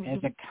environment as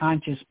a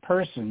conscious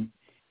person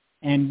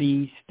and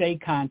stay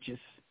conscious.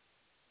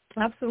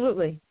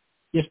 Absolutely.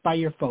 Just by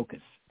your focus.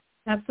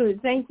 Absolutely.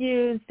 Thank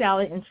you,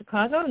 Sally in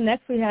Chicago.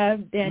 Next we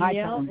have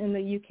Danielle in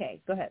the UK.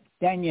 Go ahead.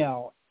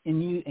 Danielle,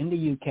 in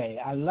the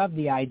UK, I love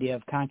the idea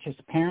of conscious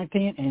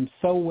parenting and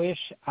so wish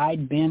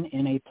I'd been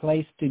in a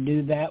place to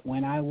do that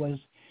when I was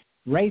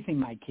raising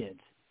my kids.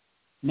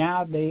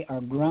 Now they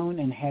are grown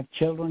and have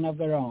children of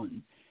their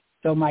own.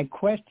 So my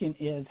question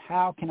is,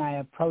 how can I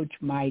approach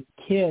my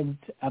kids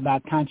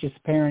about conscious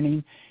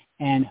parenting,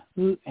 and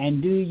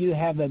do you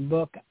have a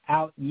book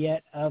out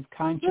yet of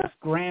conscious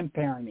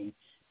grandparenting?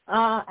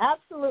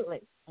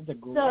 Absolutely.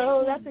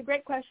 That's a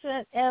great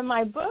question. And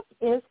my book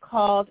is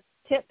called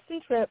Tips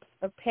and Trips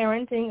of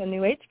Parenting a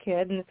New Age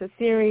Kid, and it's a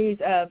series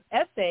of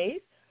essays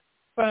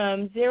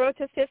from 0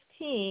 to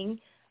 15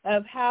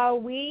 of how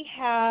we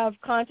have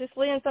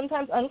consciously and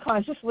sometimes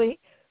unconsciously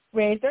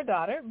raised our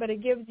daughter, but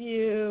it gives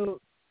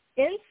you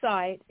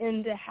insight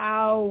into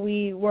how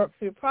we work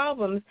through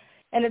problems.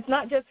 And it's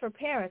not just for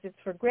parents, it's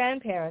for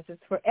grandparents,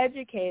 it's for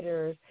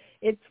educators,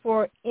 it's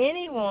for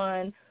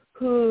anyone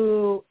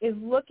who is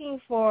looking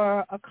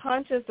for a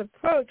conscious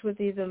approach with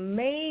these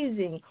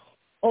amazing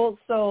old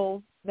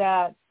souls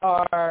that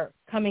are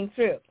coming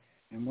through.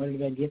 And where do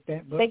they get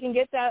that book? They can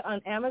get that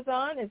on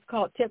Amazon. It's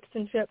called Tips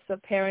and Trips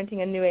of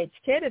Parenting a New Age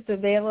Kid. It's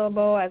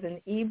available as an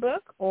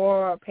ebook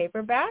or a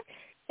paperback.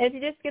 And if you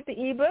just get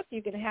the ebook,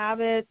 you can have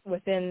it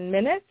within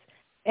minutes.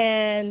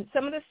 And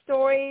some of the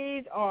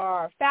stories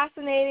are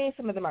fascinating.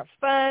 Some of them are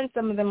fun.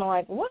 Some of them are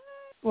like, what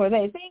were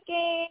they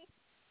thinking?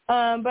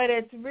 But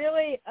it's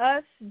really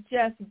us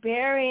just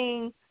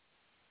bearing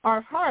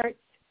our hearts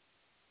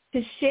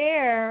to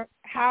share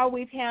how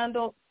we've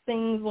handled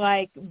things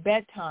like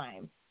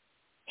bedtime,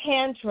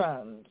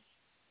 tantrums,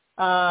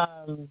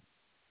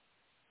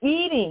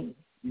 eating,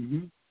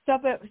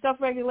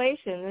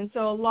 self-regulation. And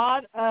so a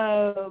lot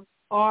of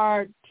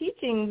our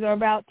teachings are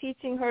about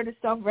teaching her to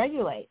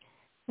self-regulate.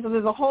 So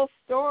there's a whole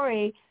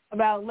story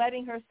about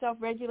letting her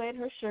self-regulate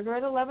her sugar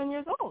at 11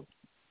 years old.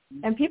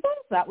 And people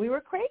thought we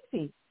were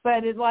crazy,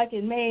 but it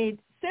made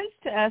sense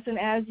to us. And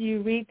as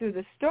you read through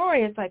the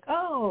story, it's like,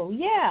 oh,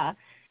 yeah.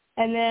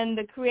 And then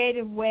the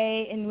creative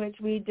way in which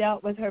we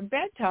dealt with her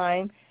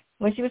bedtime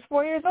when she was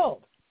 4 years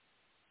old,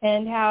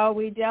 and how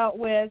we dealt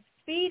with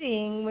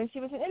feeding when she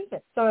was an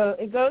infant. So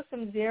it goes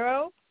from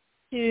 0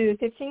 to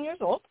 15 years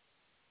old,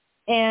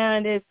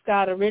 and it's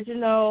got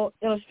original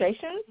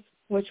illustrations,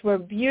 which were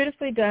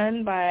beautifully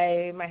done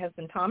by my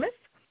husband, Thomas,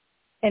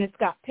 and it's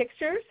got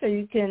pictures, so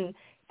you can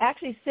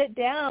actually sit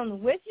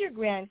down with your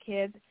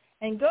grandkids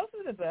and go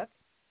through the book,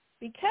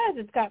 because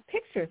it's got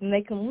pictures, and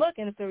they can look,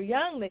 and if they're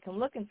young, they can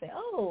look and say,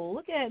 oh,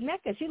 look at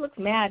Mecca, she looks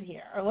mad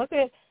here, or look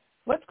at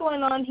what's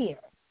going on here.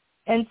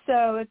 And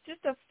so it's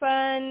just a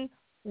fun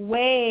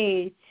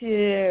way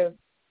to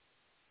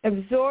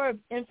absorb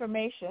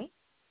information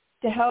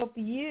to help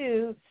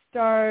you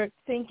start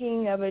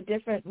thinking of a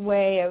different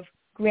way of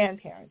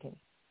grandparenting.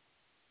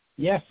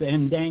 Yes,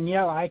 and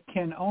Danielle, I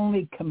can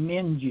only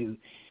commend you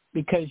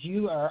because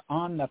you are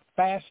on the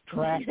fast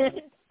track of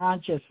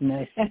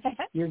consciousness.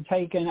 You're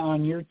taking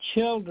on your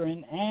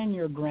children and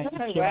your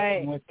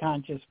grandchildren with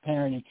conscious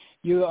parenting.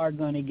 You are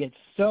going to get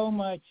so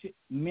much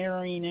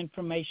mirroring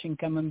information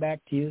coming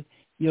back to you.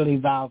 You'll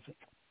evolve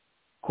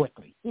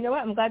quickly. You know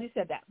what? I'm glad you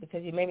said that,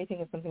 because you made me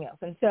think of something else.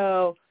 And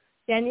so,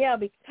 Danielle,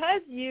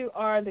 because you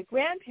are the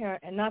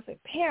grandparent and not the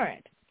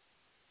parent,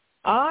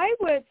 I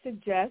would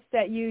suggest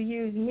that you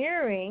use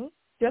mirroring,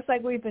 just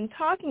like we've been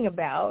talking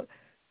about.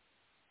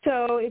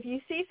 So if you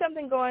see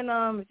something going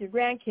on with your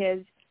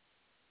grandkids,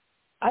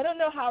 I don't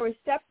know how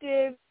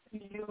receptive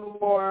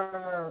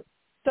your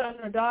son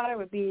or daughter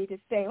would be to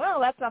say, well,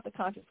 that's not the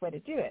conscious way to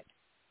do it.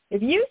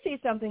 If you see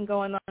something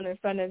going on in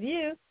front of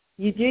you,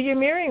 you do your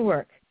mirroring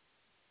work.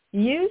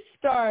 You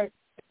start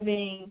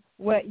doing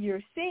what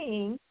you're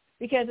seeing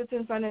because it's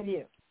in front of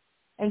you.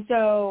 And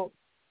so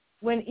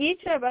when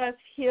each of us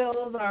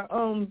heals our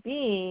own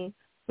being,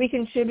 we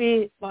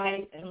contribute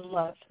light and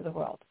love to the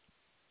world.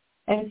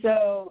 And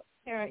so,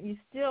 parent, you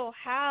still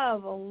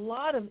have a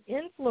lot of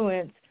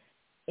influence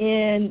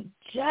in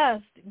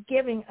just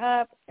giving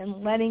up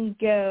and letting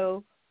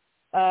go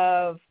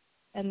of,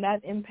 and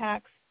that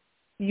impacts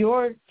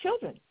your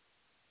children.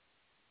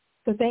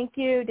 So thank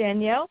you,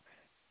 Danielle.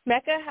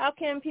 Mecca, how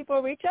can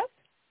people reach us?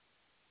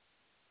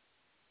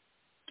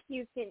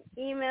 You can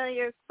email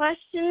your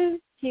questions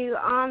to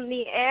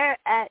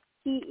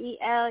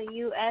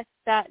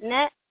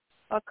ontheair@telus.net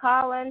or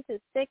call in to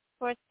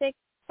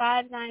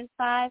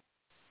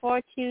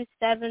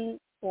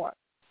 646-595-4274.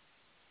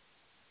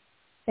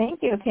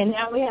 Thank you. Okay,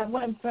 now we have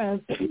one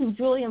from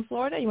Julie in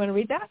Florida. You want to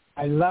read that?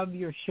 I love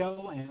your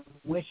show and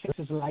wish it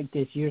was like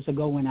this years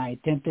ago when I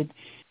attempted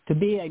to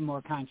be a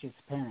more conscious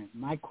parent.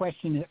 My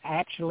question is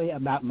actually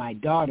about my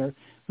daughter,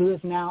 who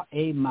is now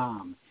a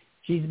mom.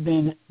 She's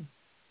been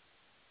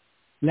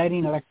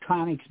letting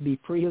electronics be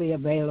freely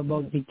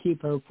available to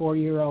keep her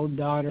 4-year-old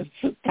daughter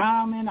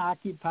calm and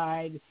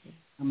occupied.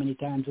 How many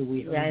times have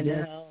we heard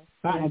this?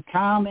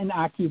 Calm and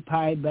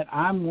occupied, but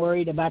I'm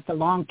worried about the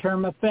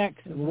long-term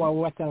effects, well,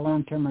 what the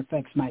long-term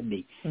effects might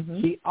be.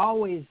 She's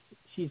always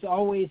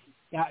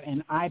got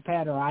an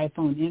iPad or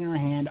iPhone in her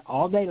hand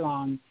all day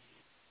long.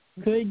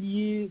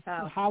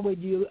 How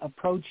would you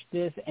approach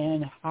this,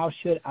 and how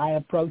should I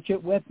approach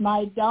it with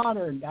my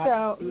daughter?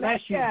 God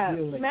bless you,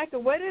 Julie. Mecca,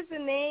 what is the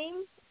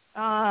name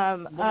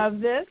of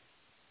this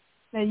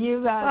that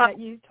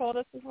you told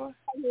us before?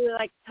 Probably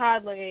like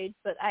toddler age,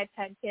 but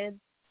iPad kids.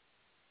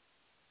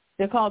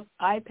 They're called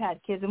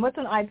iPad kids. And what's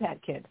an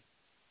iPad kid?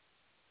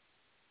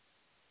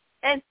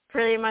 It's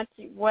pretty much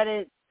what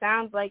it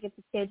sounds like. It's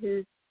a kid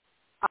who's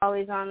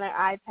always on their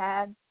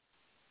iPad.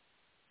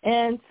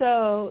 And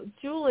so,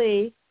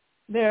 Julie,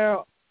 they're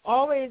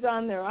always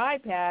on their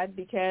iPad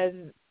because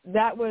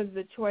that was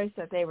the choice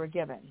that they were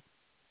given.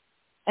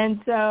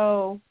 And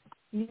so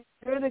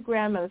you're the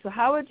grandmother. So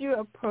how would you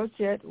approach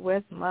it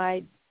with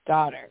my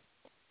daughter?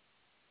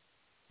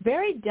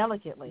 Very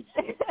delicately.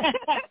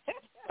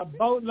 A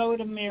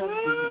boatload of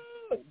miracles.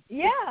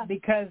 Yeah.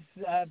 Because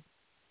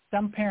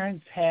some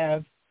parents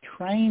have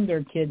trained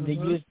their kids to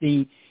use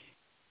the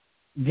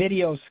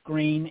video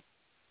screen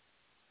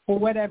for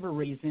whatever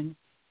reason,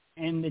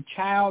 and the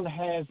child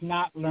has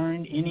not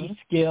learned any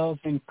skills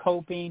in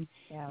coping,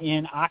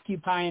 in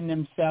occupying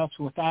themselves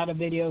without a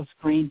video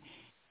screen,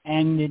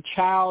 and the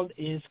child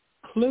is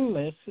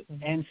clueless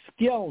and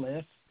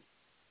skillless,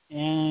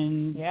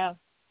 and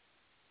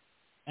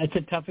it's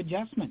a tough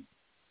adjustment.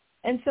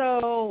 And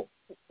so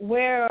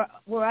where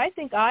I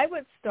think I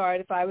would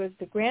start if I was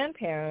the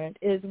grandparent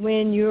is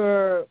when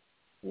you're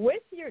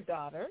with your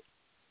daughter,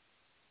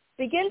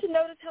 begin to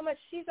notice how much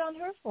she's on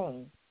her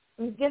phone,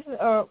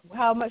 or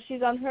how much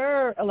she's on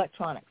her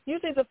electronics,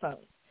 usually the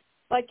phone.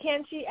 Like,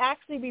 can she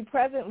actually be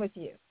present with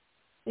you?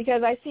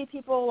 Because I see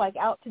people like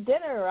out to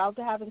dinner or out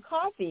to having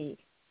coffee,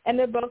 and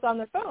they're both on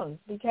their phones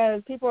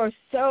because people are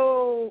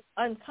so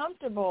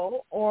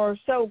uncomfortable or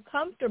so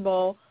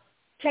comfortable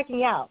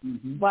checking out.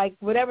 Like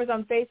whatever's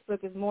on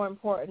Facebook is more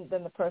important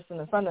than the person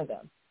in front of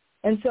them.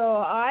 And so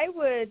I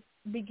would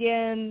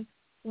begin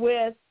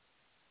with,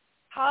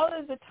 how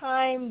is the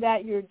time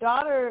that your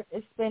daughter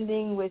is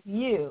spending with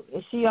you?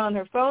 Is she on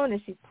her phone?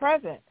 Is she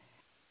present?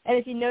 And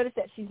if you notice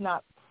that she's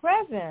not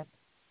present,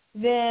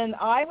 then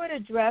I would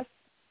address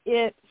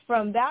it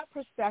from that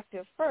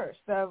perspective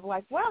first, of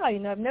like, wow,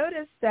 I've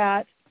noticed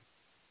that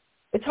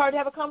it's hard to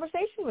have a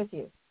conversation with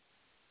you,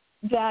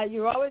 that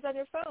you're always on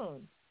your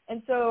phone.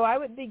 And so I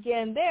would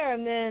begin there,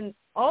 and then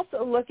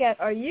also look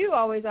at, are you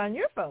always on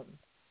your phone?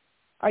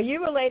 Are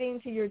you relating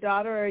to your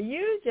daughter, or are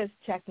you just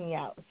checking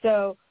out?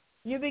 So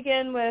you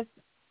begin with,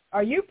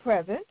 are you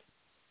present?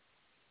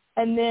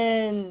 And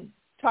then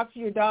talk to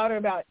your daughter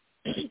about,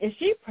 is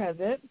she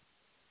present?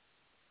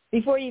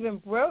 Before you even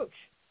broach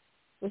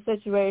the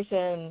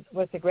situation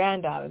with the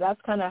granddaughter.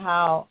 That's kind of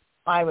how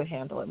I would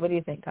handle it. What do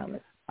you think,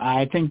 Thomas?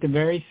 I think the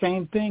very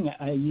same thing.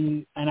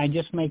 And I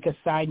just make a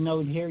side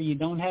note here. You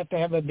don't have to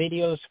have a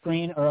video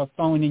screen or a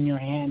phone in your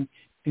hand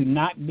to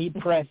not be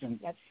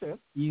present. That's true.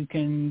 You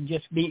can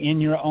just be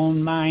in your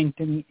own mind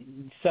and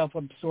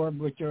self-absorbed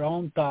with your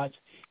own thoughts.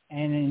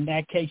 And in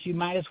that case, you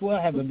might as well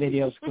have a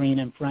video screen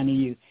in front of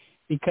you,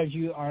 because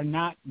you are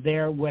not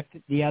there with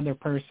the other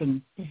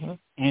person,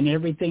 and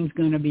everything's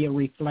going to be a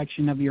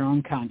reflection of your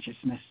own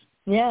consciousness.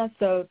 Yeah,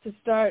 so to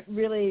start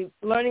really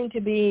learning to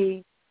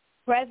be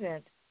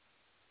present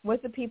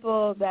with the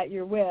people that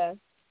you're with,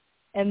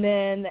 and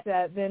then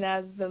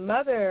as the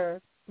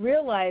mother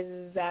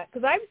realizes that,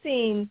 because I've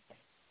seen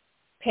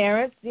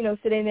parents,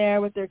 sitting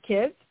there with their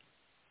kids,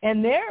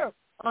 and they're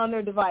on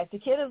their device. The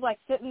kid is like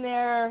sitting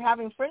there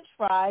having French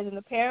fries, and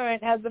the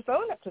parent has the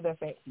phone up to their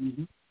face.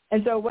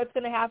 And so what's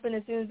going to happen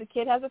as soon as the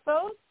kid has a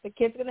phone? The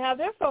kid's going to have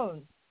their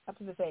phone up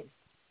to the face.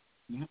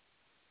 Yeah.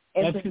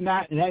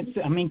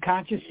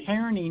 Conscious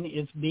parenting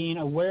is being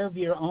aware of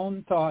your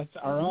own thoughts,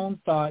 our own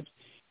thoughts,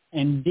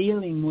 and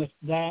dealing with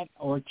that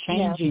or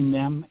changing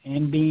them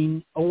and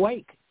being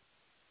awake.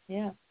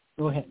 Yeah.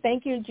 Go ahead.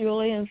 Thank you,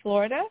 Julie in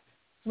Florida.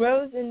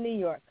 Rose in New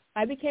York.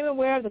 I became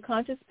aware of the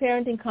conscious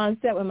parenting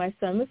concept when my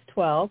son was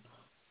 12.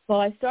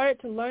 While I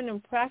started to learn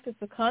and practice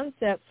the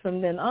concepts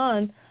from then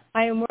on,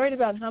 I am worried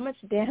about how much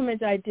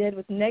damage I did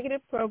with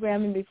negative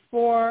programming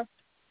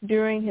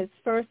during his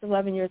first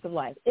 11 years of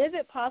life. Is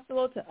it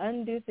possible to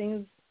undo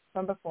things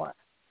from before?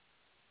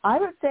 I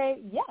would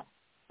say yes.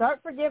 Start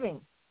forgiving.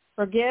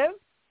 Forgive,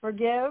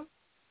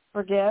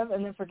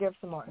 and then forgive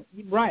some more.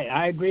 Right.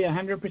 I agree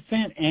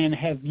 100%. And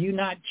have you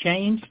not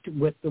changed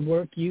with the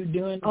work you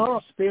do in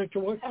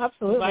spiritual work?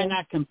 Absolutely. Have I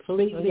not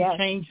completely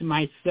changed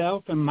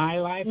myself and my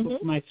life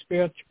with my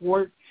spiritual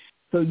work?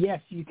 So,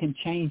 yes, you can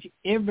change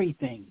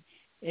everything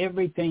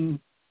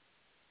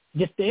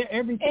Just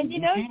everything. And,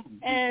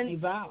 you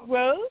know,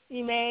 Rose,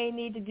 you may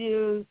need to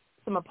do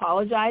some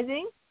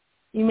apologizing.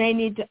 You may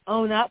need to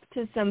own up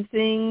to some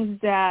things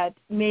that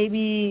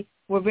maybe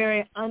were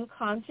very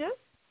unconscious,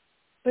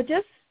 but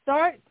just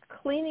start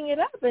cleaning it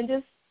up and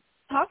just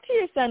talk to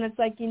your son. It's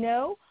like, you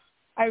know,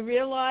 I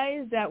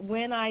realized that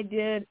when I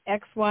did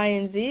X, Y,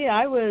 and Z,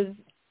 I was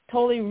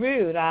totally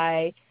rude.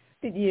 I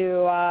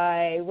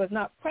was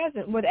not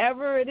present.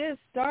 Whatever it is,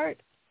 start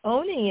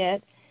owning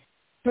it,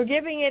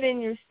 forgiving it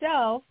in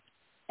yourself,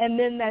 and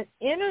then that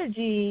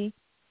energy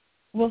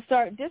will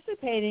start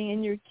dissipating,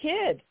 and your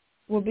kid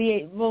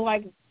will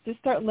like just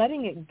start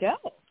letting it go.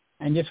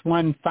 And just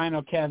one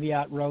final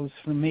caveat, Rose,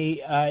 for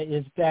me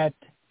is that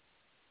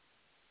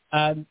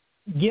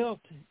guilt,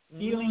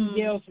 feeling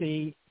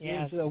guilty,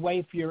 is a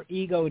way for your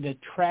ego to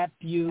trap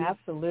you.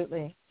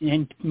 Absolutely.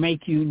 And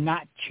make you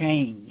not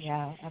change.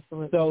 Yeah,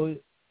 absolutely. So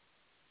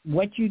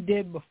what you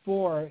did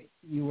before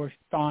you were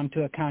on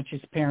to a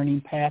conscious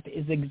parenting path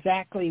is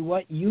exactly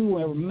what you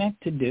were meant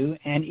to do,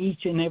 and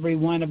each and every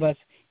one of us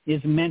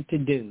is meant to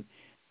do.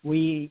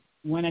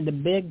 One of the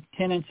big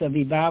tenets of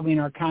evolving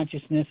our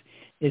consciousness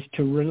is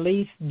to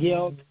release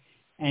guilt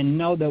and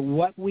know that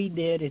what we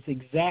did is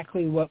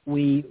exactly what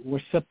we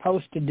were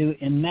supposed to do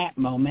in that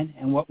moment,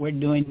 and what we're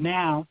doing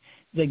now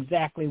is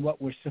exactly what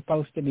we're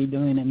supposed to be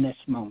doing in this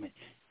moment.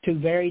 Two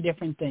very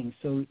different things.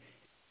 So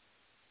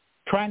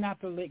try not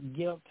to let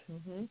guilt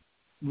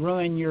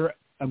ruin your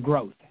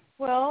growth.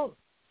 Well,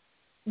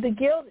 the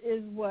guilt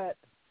is what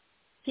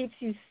keeps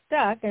you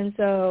stuck, and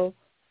so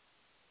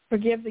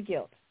forgive the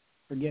guilt.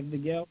 Forgive the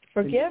guilt.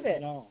 Forgive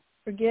it. All.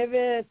 Forgive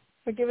it.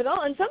 Forgive it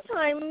all. And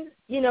sometimes,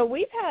 you know,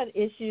 we've had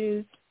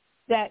issues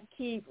that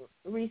keep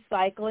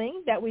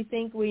recycling that we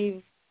think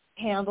we've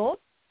handled,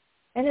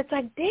 and it's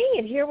like, dang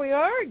it, here we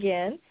are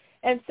again.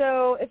 And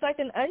so it's like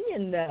an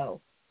onion, though.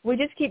 We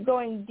just keep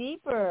going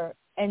deeper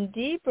and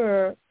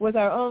deeper with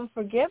our own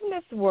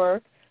forgiveness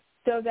work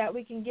so that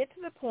we can get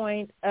to the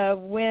point of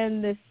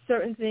when this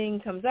certain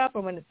thing comes up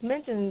or when it's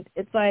mentioned,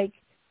 it's like,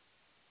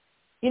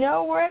 you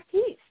know, we're at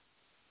peace.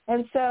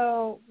 And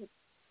so,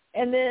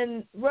 and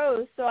then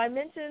Rose, so I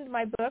mentioned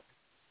my book,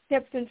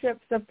 Tips and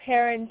Trips of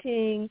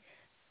Parenting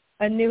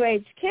a New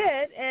Age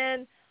Kid,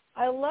 and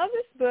I love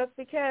this book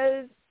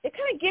because it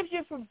kind of gives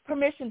you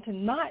permission to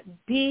not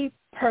be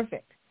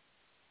perfect.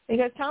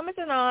 Because Thomas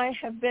and I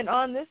have been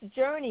on this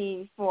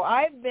journey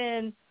I've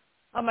been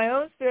on my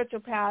own spiritual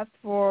path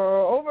for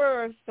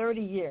over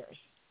 30 years.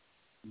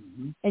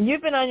 And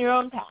you've been on your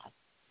own path.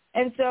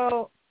 And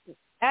so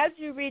as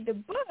you read the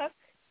book,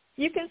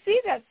 you can see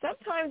that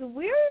sometimes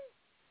we're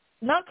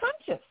not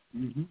conscious.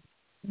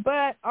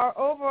 But our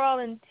overall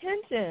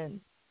intention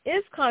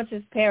is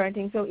conscious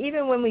parenting. So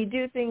even when we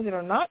do things that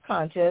are not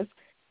conscious,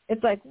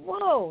 it's like,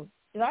 whoa,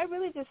 did I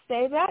really just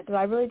say that? Did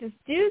I really just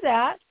do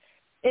that?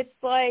 It's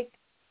like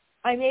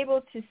I'm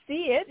able to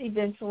see it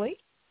eventually,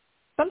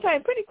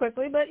 sometimes pretty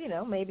quickly, but, you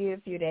know, maybe a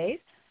few days.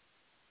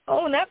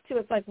 Own up to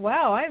it. It's like,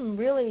 wow, I'm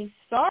really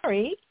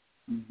sorry,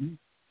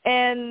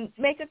 and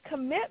make a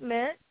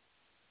commitment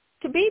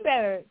to be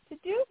better, to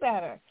do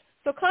better.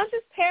 So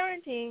conscious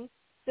parenting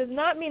does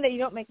not mean that you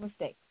don't make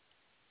mistakes.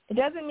 It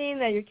doesn't mean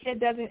that your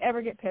kid doesn't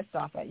ever get pissed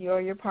off at you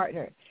or your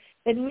partner.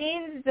 It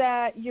means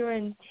that your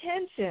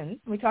intention,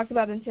 we talked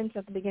about intention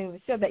at the beginning of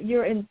the show, that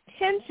your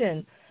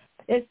intention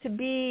is to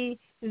be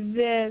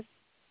this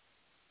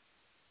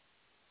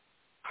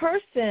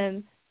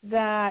person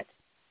that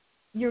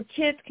your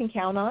kids can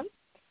count on,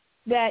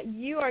 that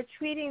you are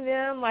treating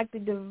them like the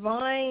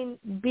divine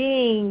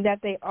being that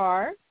they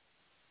are,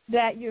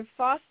 that you're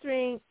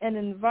fostering an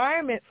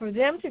environment for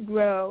them to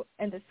grow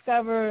and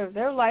discover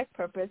their life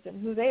purpose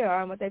and who they are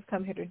and what they've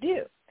come here to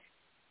do.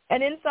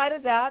 And inside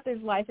of that,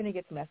 there's life, and it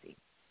gets messy.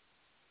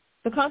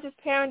 So conscious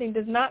parenting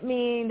does not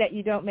mean that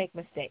you don't make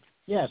mistakes.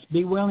 Yes,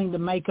 be willing to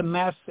make a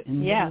mess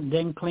and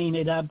then clean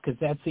it up, because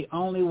that's the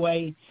only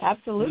way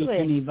we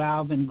can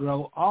evolve and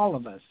grow, all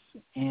of us.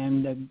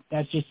 And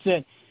that's just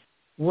it.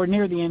 We're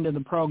near the end of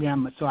the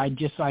program, so I'd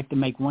just like to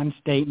make one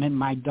statement.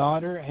 My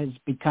daughter has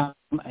become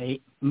a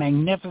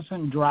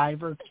magnificent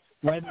driver,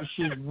 whether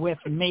she's with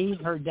me,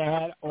 her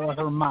dad, or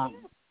her mom.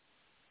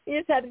 You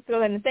just had to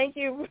throw that in. Thank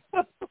you,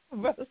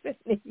 Rose in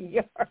New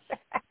York.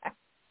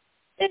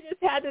 You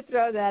just had to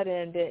throw that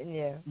in, didn't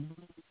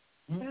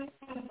you?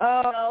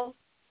 Oh,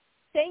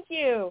 thank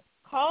you.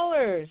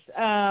 Callers,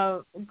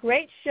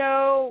 great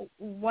show,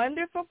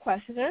 wonderful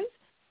questions.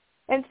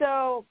 And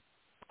so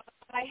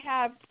I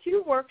have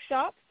 2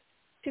 workshops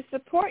to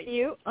support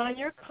you on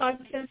your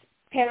conscious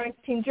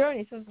parenting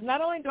journey. So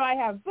not only do I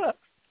have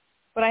books,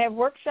 but I have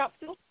workshops,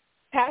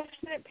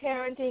 Passionate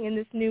Parenting in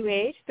This New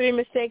Age, 3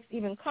 Mistakes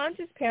Even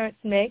Conscious Parents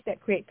Make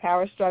That Create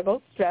Power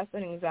Struggles, Stress,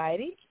 and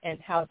Anxiety, and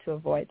How to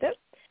Avoid Them.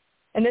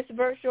 And this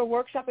virtual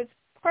workshop is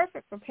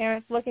perfect for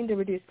parents looking to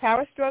reduce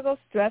power struggles,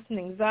 stress, and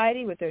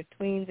anxiety with their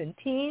tweens and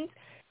teens.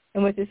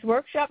 And with this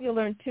workshop, you'll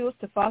learn tools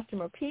to foster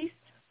more peace,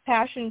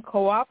 passion,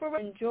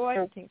 cooperate, and joy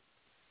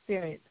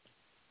experience.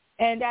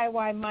 And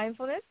DIY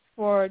mindfulness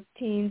for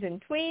teens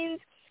and tweens,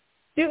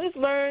 Students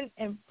learn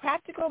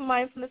practical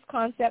mindfulness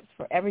concepts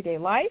for everyday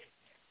life.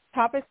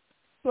 Topics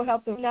will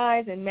help them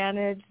organize and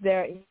manage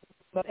their emotions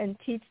and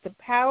teach the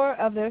power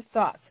of their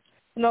thoughts.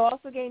 And they'll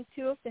also gain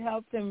tools to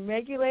help them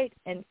regulate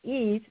and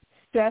ease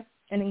stress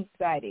and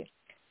anxiety.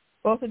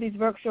 Both of these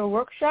virtual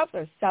workshops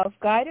are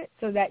self-guided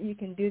so that you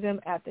can do them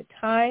at the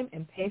time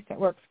and pace that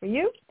works for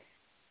you.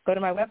 Go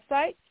to my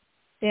website,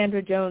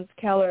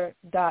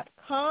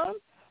 sandrajoneskeller.com,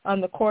 on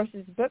the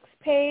Courses Books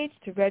page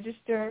to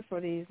register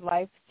for these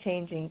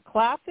life-changing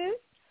classes.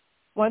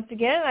 Once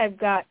again, I've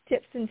got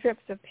tips and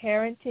tricks of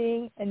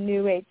parenting a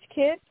new age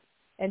kid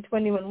and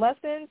 21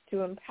 lessons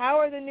to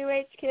empower the new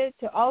age kid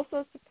to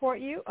also support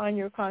you on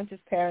your conscious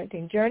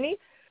parenting journey.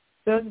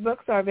 Those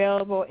books are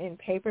available in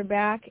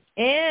paperback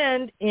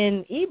and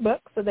in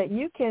ebook so that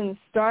you can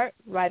start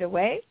right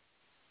away.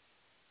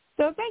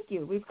 So thank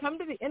you. We've come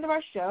to the end of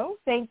our show.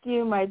 Thank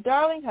you, my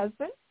darling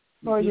husband,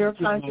 for your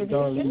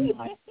contribution.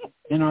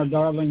 And our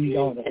darling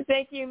daughter. And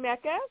thank you,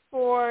 Mecca,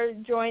 for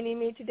joining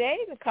me today.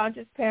 The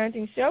Conscious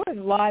Parenting Show is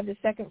live the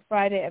second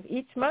Friday of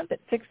each month at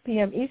 6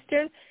 p.m.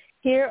 Eastern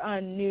here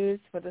on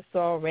News for the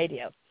Soul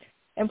Radio.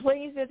 And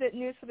please visit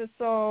News for the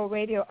Soul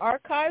Radio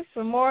archives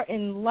for more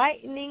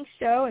enlightening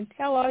show and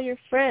tell all your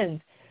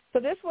friends.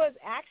 So this was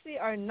actually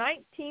our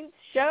 19th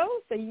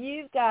show, so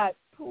you've got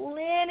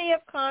plenty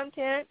of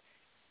content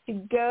to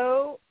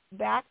go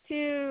back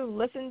to,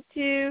 listen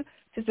to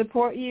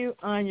support you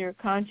on your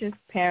conscious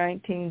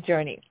parenting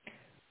journey.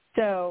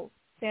 So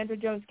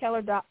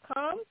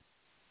sandrajoneskeller.com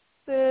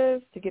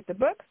to get the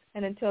books.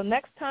 And until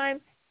next time,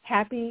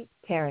 happy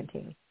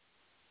parenting.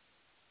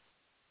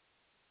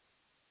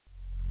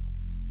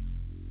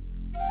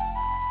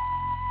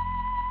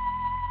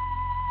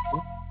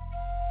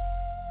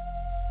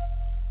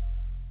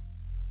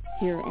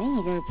 Hear all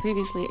of our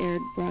previously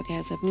aired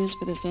broadcasts of News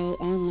for the Soul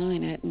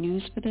online at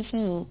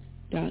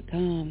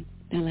newsforthesoul.com.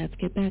 Now let's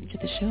get back to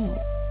the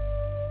show.